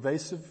 means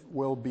pervasive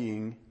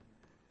well-being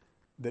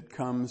that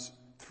comes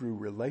through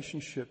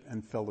relationship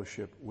and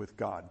fellowship with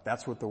God.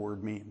 That's what the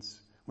word means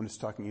when it's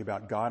talking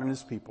about God and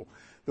His people.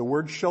 The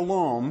word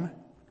shalom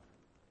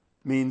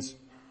means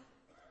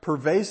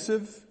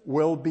pervasive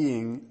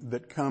well-being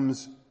that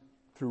comes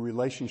through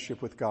relationship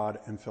with God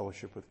and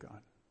fellowship with God.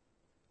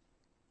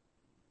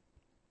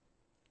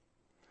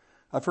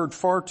 I've heard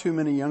far too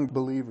many young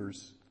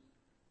believers,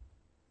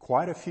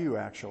 quite a few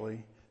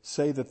actually,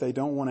 say that they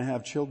don't want to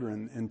have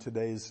children in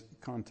today's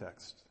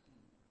context.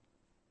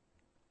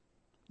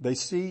 They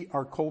see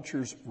our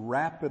culture's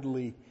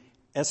rapidly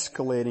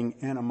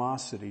escalating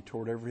animosity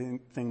toward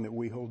everything that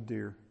we hold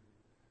dear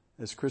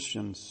as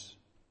Christians,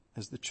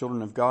 as the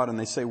children of God, and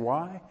they say,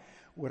 why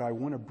would I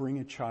want to bring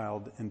a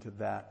child into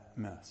that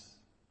mess?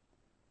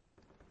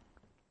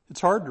 It's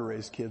hard to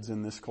raise kids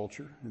in this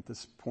culture at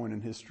this point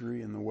in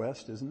history in the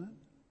West, isn't it?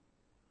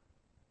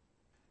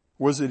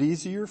 Was it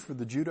easier for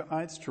the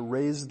Judahites to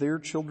raise their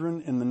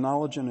children in the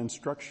knowledge and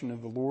instruction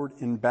of the Lord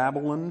in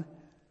Babylon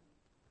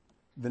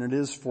than it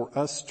is for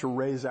us to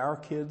raise our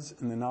kids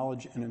in the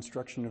knowledge and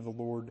instruction of the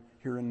Lord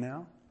here and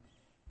now?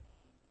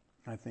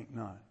 I think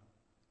not.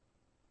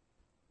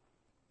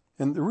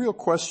 And the real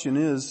question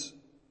is,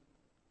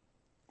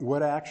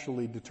 what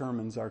actually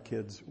determines our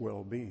kids'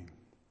 well-being?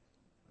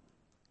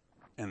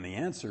 And the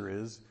answer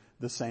is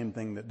the same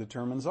thing that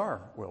determines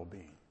our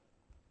well-being.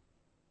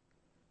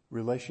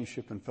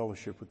 Relationship and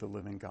fellowship with the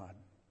living God.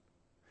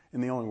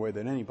 And the only way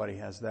that anybody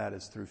has that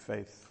is through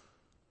faith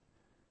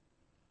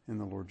in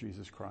the Lord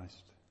Jesus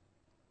Christ.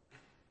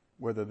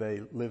 Whether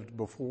they lived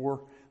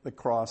before the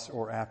cross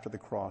or after the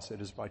cross,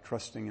 it is by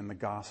trusting in the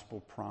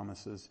gospel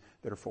promises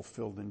that are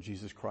fulfilled in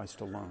Jesus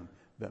Christ alone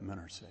that men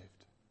are saved.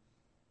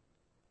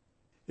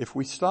 If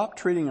we stop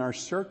treating our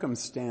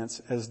circumstance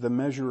as the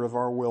measure of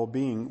our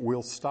well-being,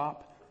 we'll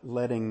stop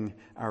letting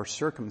our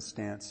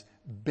circumstance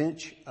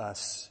bench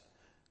us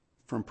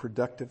from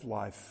productive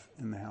life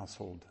in the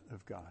household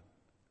of God.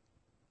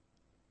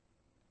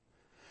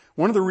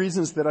 One of the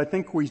reasons that I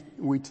think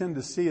we tend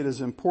to see it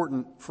as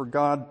important for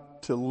God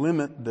to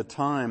limit the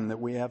time that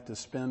we have to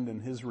spend in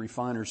His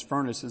refiner's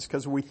furnace is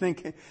because we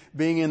think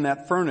being in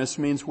that furnace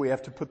means we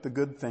have to put the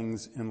good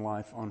things in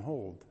life on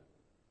hold.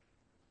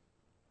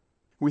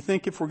 We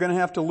think if we're going to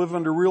have to live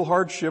under real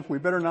hardship, we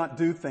better not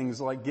do things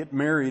like get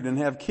married and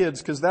have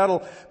kids, because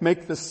that'll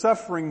make the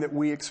suffering that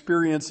we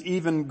experience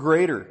even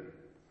greater.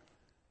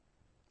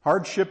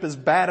 Hardship is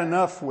bad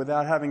enough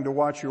without having to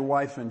watch your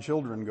wife and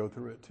children go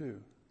through it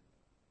too.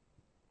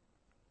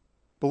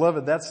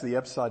 Beloved, that's the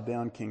upside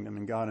down kingdom,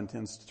 and God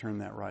intends to turn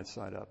that right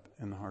side up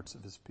in the hearts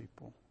of His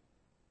people.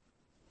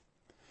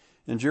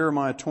 In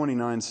Jeremiah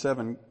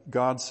 29:7,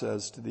 God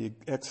says to the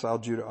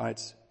exiled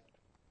Judahites,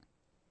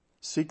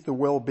 seek the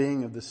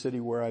well-being of the city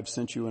where I've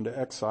sent you into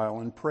exile,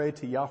 and pray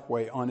to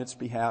Yahweh on its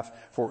behalf,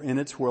 for in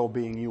its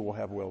well-being you will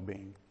have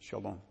well-being.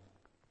 Shalom.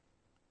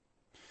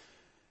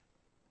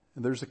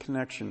 And there's a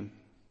connection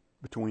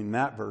between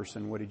that verse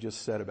and what he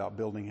just said about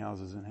building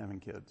houses and having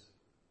kids.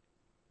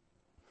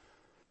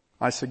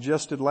 I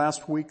suggested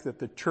last week that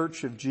the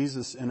Church of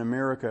Jesus in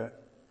America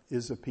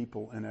is a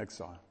people in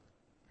exile.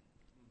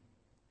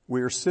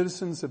 We are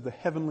citizens of the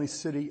heavenly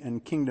city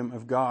and kingdom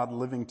of God,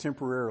 living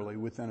temporarily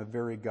within a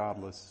very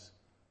godless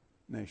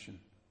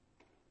nation.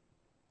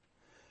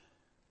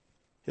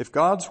 If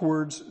God's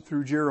words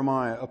through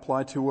Jeremiah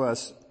apply to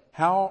us,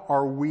 how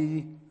are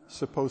we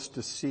supposed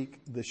to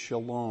seek the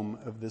shalom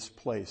of this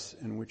place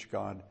in which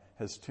God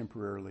has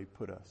temporarily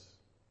put us?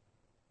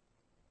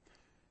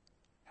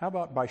 How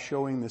about by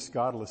showing this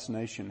godless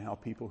nation how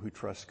people who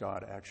trust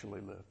God actually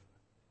live?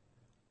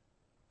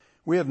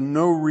 We have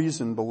no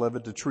reason,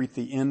 beloved, to treat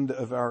the end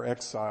of our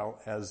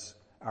exile as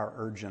our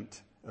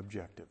urgent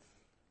objective.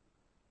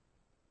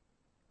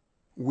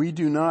 We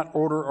do not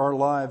order our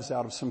lives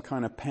out of some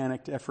kind of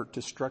panicked effort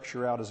to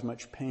structure out as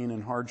much pain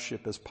and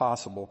hardship as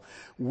possible.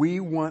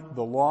 We want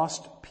the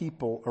lost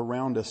people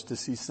around us to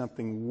see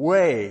something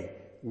way,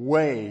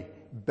 way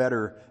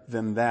better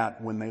than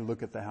that when they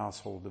look at the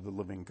household of the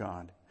living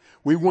God.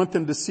 We want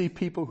them to see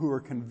people who are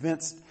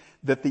convinced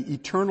that the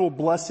eternal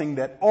blessing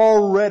that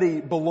already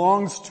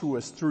belongs to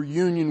us through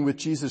union with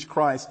Jesus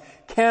Christ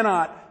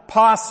cannot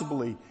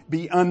possibly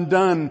be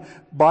undone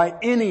by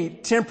any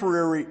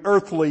temporary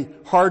earthly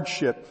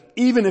hardship,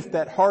 even if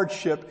that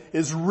hardship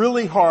is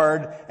really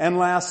hard and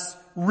lasts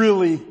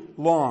really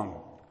long.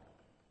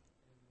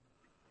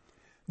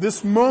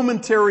 This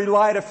momentary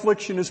light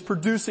affliction is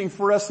producing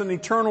for us an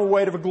eternal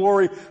weight of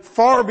glory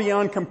far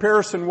beyond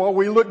comparison, while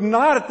we look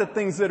not at the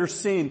things that are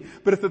seen,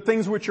 but at the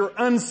things which are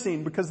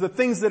unseen, because the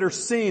things that are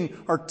seen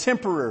are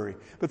temporary,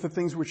 but the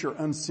things which are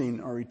unseen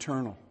are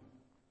eternal.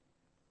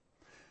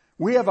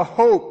 We have a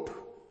hope.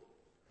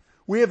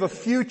 We have a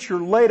future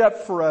laid up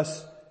for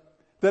us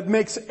that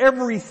makes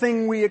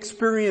everything we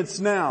experience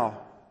now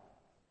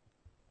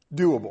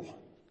doable.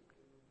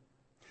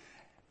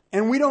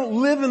 And we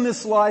don't live in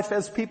this life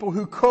as people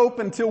who cope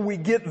until we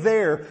get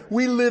there.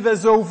 We live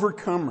as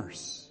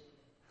overcomers.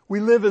 We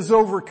live as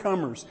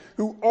overcomers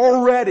who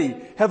already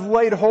have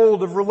laid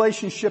hold of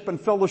relationship and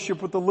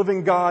fellowship with the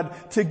living God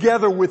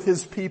together with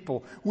His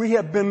people. We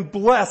have been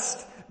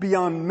blessed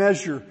beyond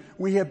measure.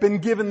 We have been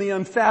given the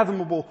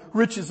unfathomable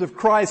riches of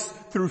Christ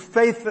through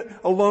faith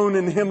alone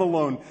in Him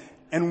alone.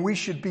 And we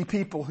should be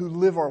people who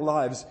live our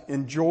lives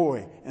in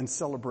joy and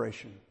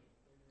celebration.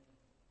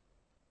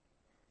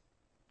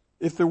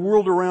 If the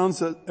world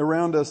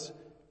around us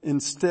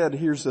instead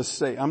hears us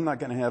say, I'm not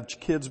going to have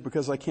kids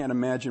because I can't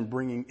imagine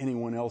bringing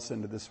anyone else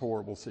into this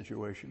horrible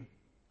situation,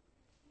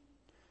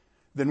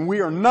 then we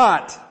are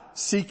not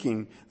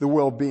seeking the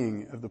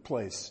well-being of the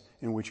place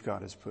in which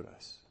God has put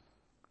us.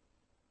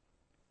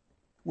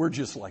 We're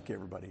just like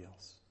everybody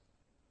else.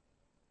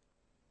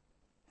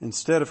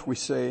 Instead, if we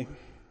say,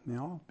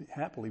 I'll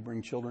happily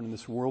bring children in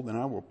this world, and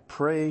I will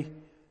pray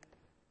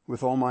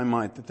with all my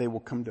might that they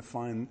will come to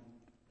find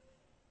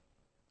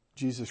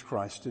Jesus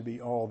Christ to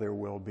be all their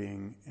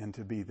well-being and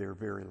to be their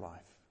very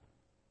life.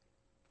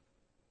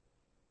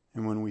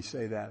 And when we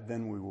say that,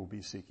 then we will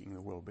be seeking the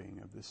well-being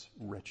of this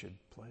wretched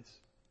place.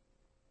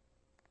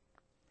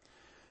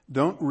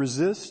 Don't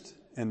resist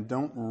and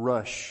don't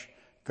rush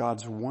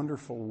God's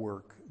wonderful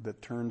work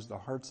that turns the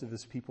hearts of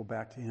His people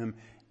back to Him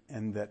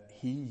and that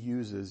He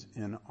uses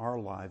in our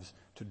lives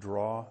to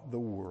draw the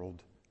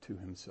world to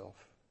Himself.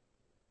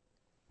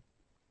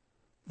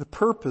 The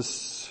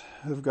purpose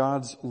of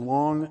God's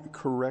long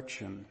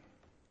correction,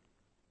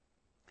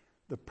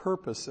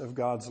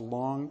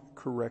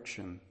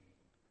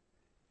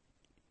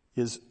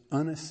 is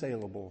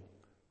unassailable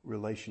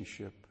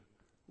relationship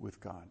with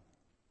God.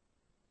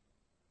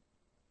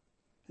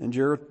 In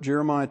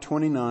Jeremiah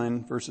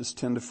 29, verses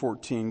 10 to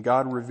 14,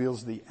 God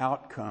reveals the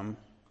outcome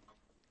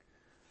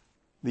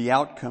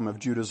of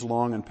Judah's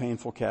long and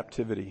painful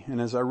captivity.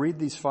 And as I read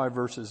these 5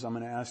 verses, I'm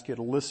going to ask you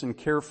to listen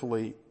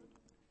carefully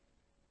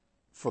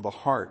for the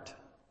heart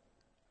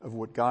of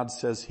what God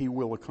says He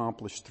will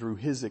accomplish through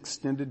His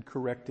extended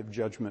corrective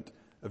judgment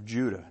of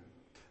Judah.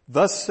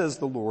 Thus says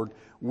the Lord,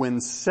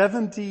 when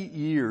 70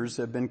 years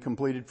have been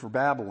completed for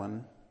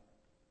Babylon,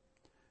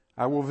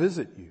 I will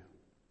visit you,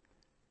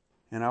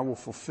 and I will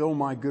fulfill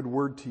my good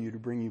word to you to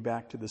bring you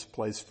back to this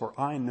place. For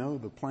I know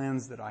the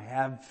plans that I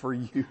have for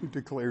you,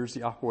 declares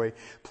Yahweh,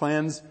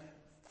 plans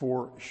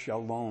for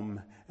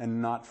shalom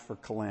and not for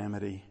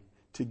calamity,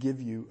 to give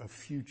you a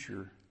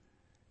future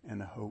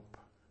and a hope.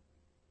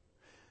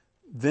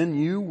 Then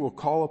you will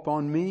call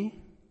upon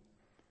me,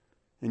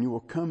 and you will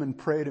come and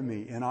pray to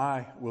me, and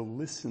I will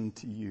listen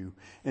to you.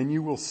 And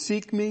you will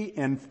seek me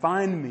and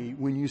find me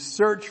when you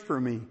search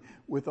for me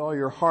with all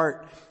your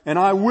heart. And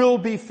I will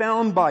be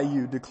found by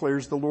you,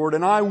 declares the Lord.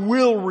 And I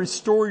will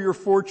restore your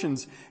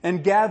fortunes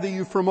and gather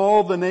you from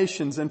all the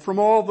nations and from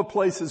all the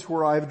places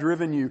where I have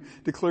driven you,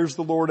 declares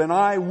the Lord. And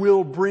I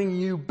will bring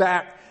you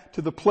back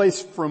to the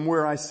place from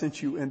where I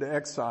sent you into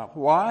exile.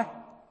 Why?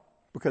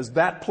 Because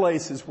that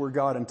place is where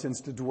God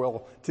intends to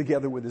dwell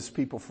together with His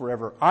people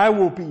forever. I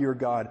will be your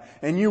God,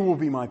 and you will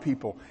be my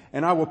people.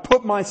 And I will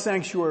put my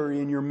sanctuary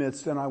in your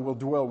midst, and I will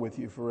dwell with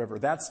you forever.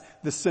 That's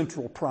the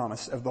central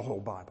promise of the whole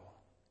Bible.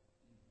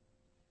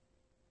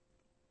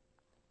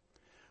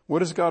 What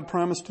does God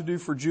promise to do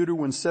for Judah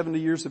when 70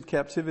 years of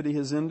captivity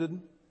has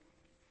ended?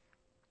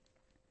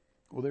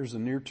 Well, there's a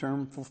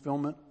near-term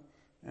fulfillment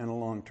and a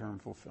long-term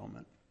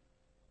fulfillment.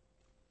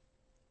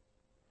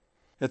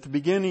 At the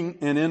beginning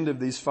and end of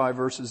these 5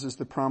 verses is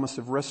the promise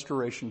of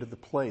restoration to the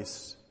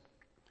place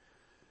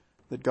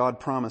that God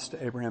promised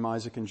to Abraham,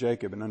 Isaac, and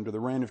Jacob. And under the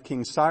reign of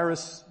King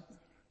Cyrus,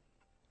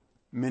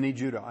 many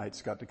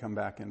Judahites got to come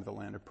back into the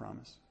land of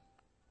promise.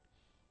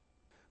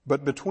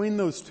 But between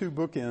those 2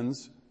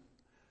 bookends,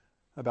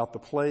 about the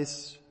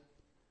place,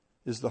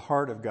 is the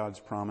heart of God's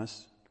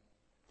promise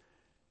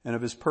and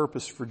of His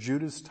purpose for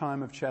Judah's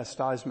time of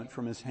chastisement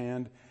from His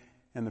hand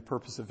and the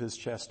purpose of His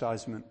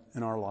chastisement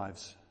in our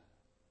lives.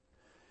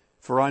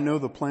 For I know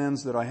the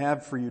plans that I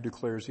have for you,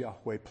 declares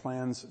Yahweh,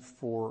 plans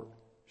for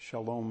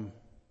shalom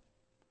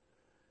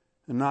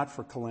and not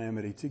for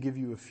calamity, to give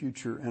you a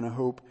future and a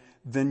hope.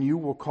 Then you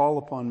will call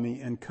upon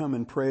me and come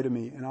and pray to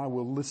me, and I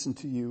will listen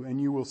to you, and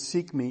you will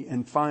seek me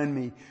and find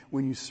me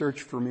when you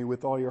search for me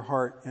with all your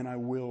heart, and I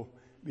will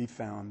be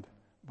found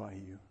by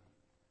you.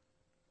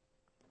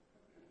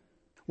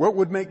 What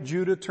would make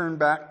Judah turn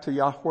back to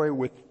Yahweh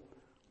with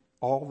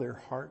all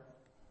their heart?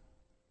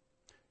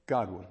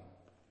 God would.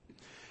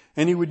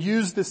 And he would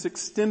use this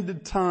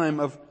extended time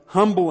of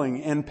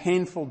humbling and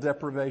painful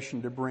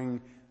deprivation to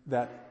bring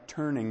that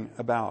turning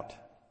about.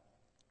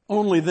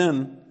 Only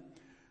then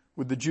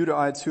would the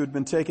Judahites who had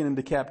been taken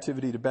into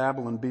captivity to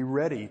Babylon be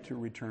ready to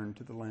return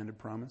to the land of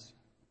promise.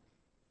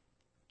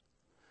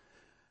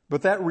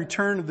 But that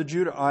return of the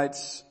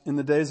Judahites in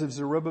the days of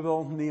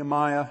Zerubbabel,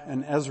 Nehemiah,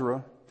 and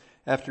Ezra,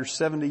 after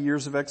 70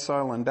 years of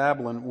exile in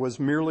Babylon, was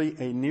merely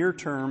a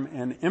near-term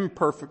and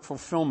imperfect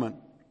fulfillment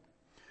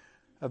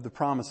of the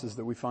promises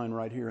that we find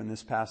right here in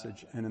this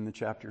passage and in the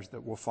chapters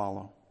that will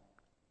follow.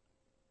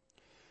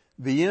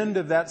 The end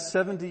of that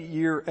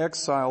 70-year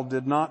exile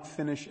did not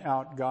finish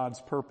out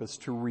God's purpose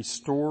to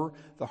restore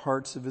the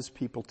hearts of his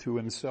people to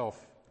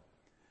himself.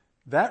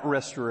 That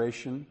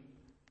restoration,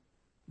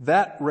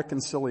 that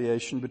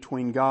reconciliation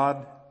between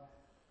God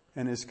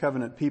and his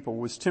covenant people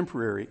was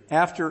temporary.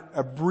 After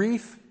a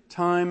brief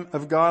time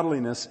of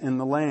godliness in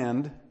the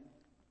land,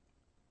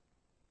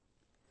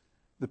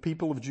 the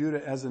people of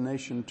Judah as a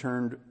nation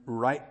turned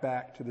right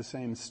back to the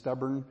same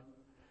stubborn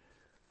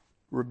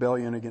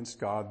rebellion against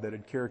God that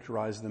had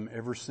characterized them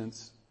ever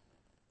since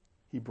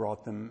he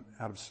brought them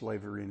out of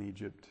slavery in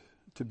Egypt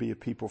to be a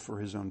people for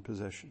his own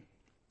possession.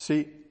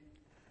 See,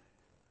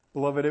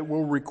 beloved, it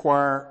will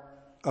require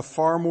a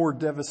far more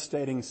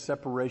devastating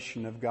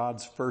separation of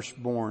God's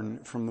firstborn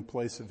from the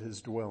place of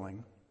his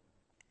dwelling.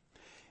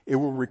 It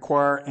will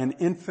require an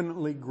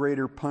infinitely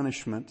greater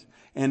punishment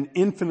and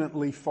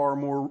infinitely far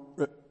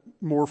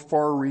more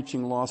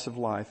far-reaching loss of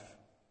life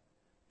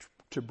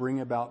to bring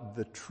about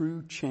the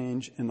true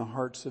change in the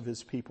hearts of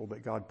his people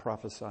that God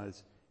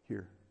prophesies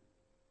here.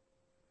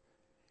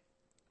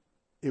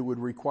 It would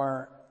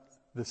require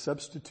the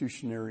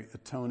substitutionary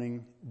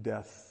atoning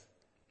death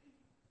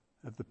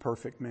of the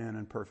perfect man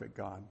and perfect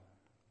God,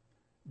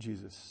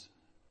 Jesus.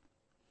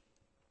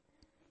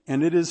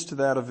 And it is to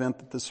that event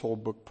that this whole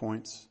book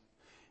points.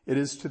 It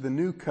is to the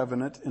new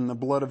covenant in the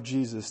blood of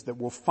Jesus that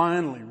will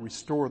finally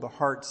restore the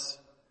hearts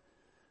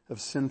of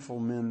sinful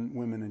men,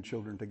 women, and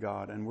children to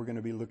God. And we're going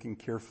to be looking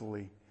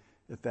carefully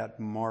at that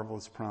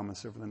marvelous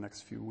promise over the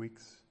next few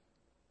weeks.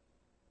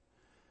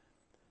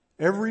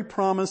 Every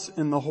promise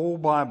in the whole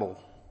Bible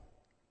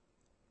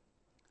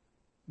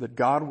that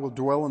God will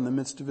dwell in the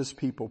midst of his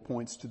people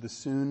points to the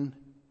soon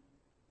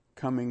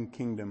coming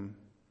kingdom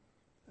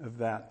of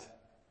that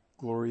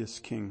glorious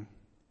king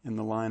in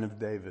the line of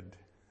David.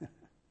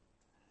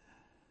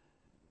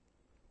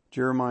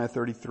 Jeremiah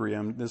 33,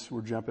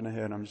 we're jumping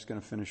ahead. I'm just going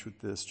to finish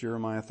with this.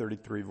 Jeremiah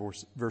 33,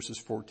 verses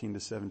 14 to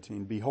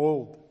 17.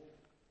 Behold,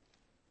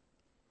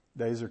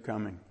 days are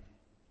coming,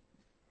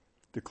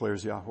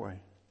 declares Yahweh,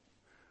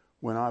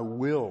 when I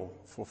will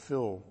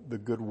fulfill the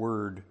good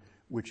word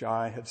which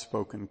I have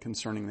spoken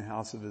concerning the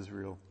house of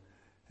Israel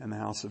and the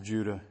house of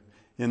Judah.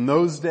 In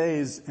those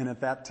days and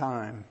at that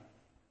time,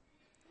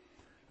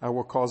 I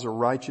will cause a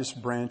righteous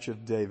branch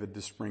of David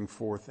to spring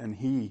forth, and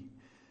he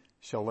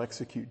shall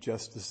execute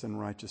justice and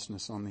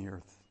righteousness on the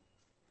earth.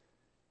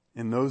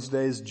 In those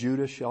days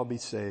Judah shall be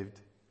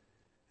saved,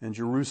 and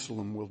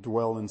Jerusalem will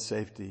dwell in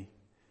safety.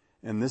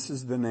 And this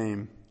is the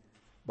name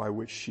by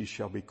which she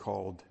shall be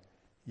called.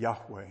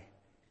 Yahweh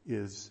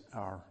is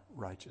our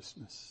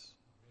righteousness.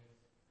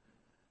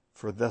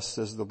 For thus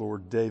says the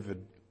Lord,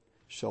 David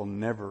shall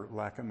never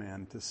lack a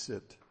man to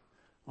sit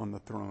on the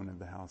throne of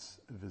the house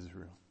of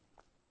Israel.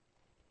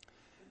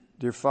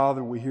 Dear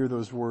Father, we hear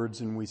those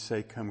words and we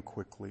say, come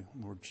quickly,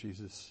 Lord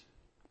Jesus.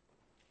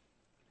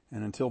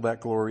 And until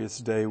that glorious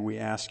day, we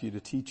ask you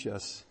to teach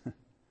us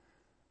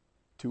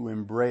to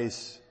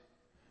embrace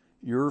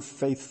your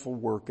faithful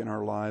work in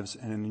our lives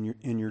and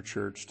in your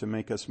church, to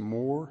make us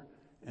more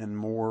and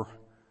more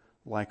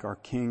like our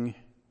King,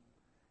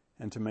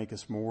 and to make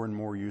us more and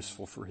more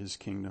useful for his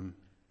kingdom,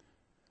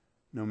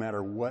 no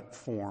matter what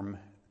form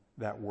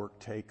that work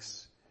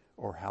takes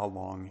or how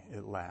long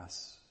it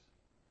lasts.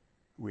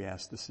 We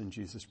ask this in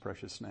Jesus'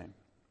 precious name.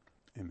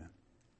 Amen.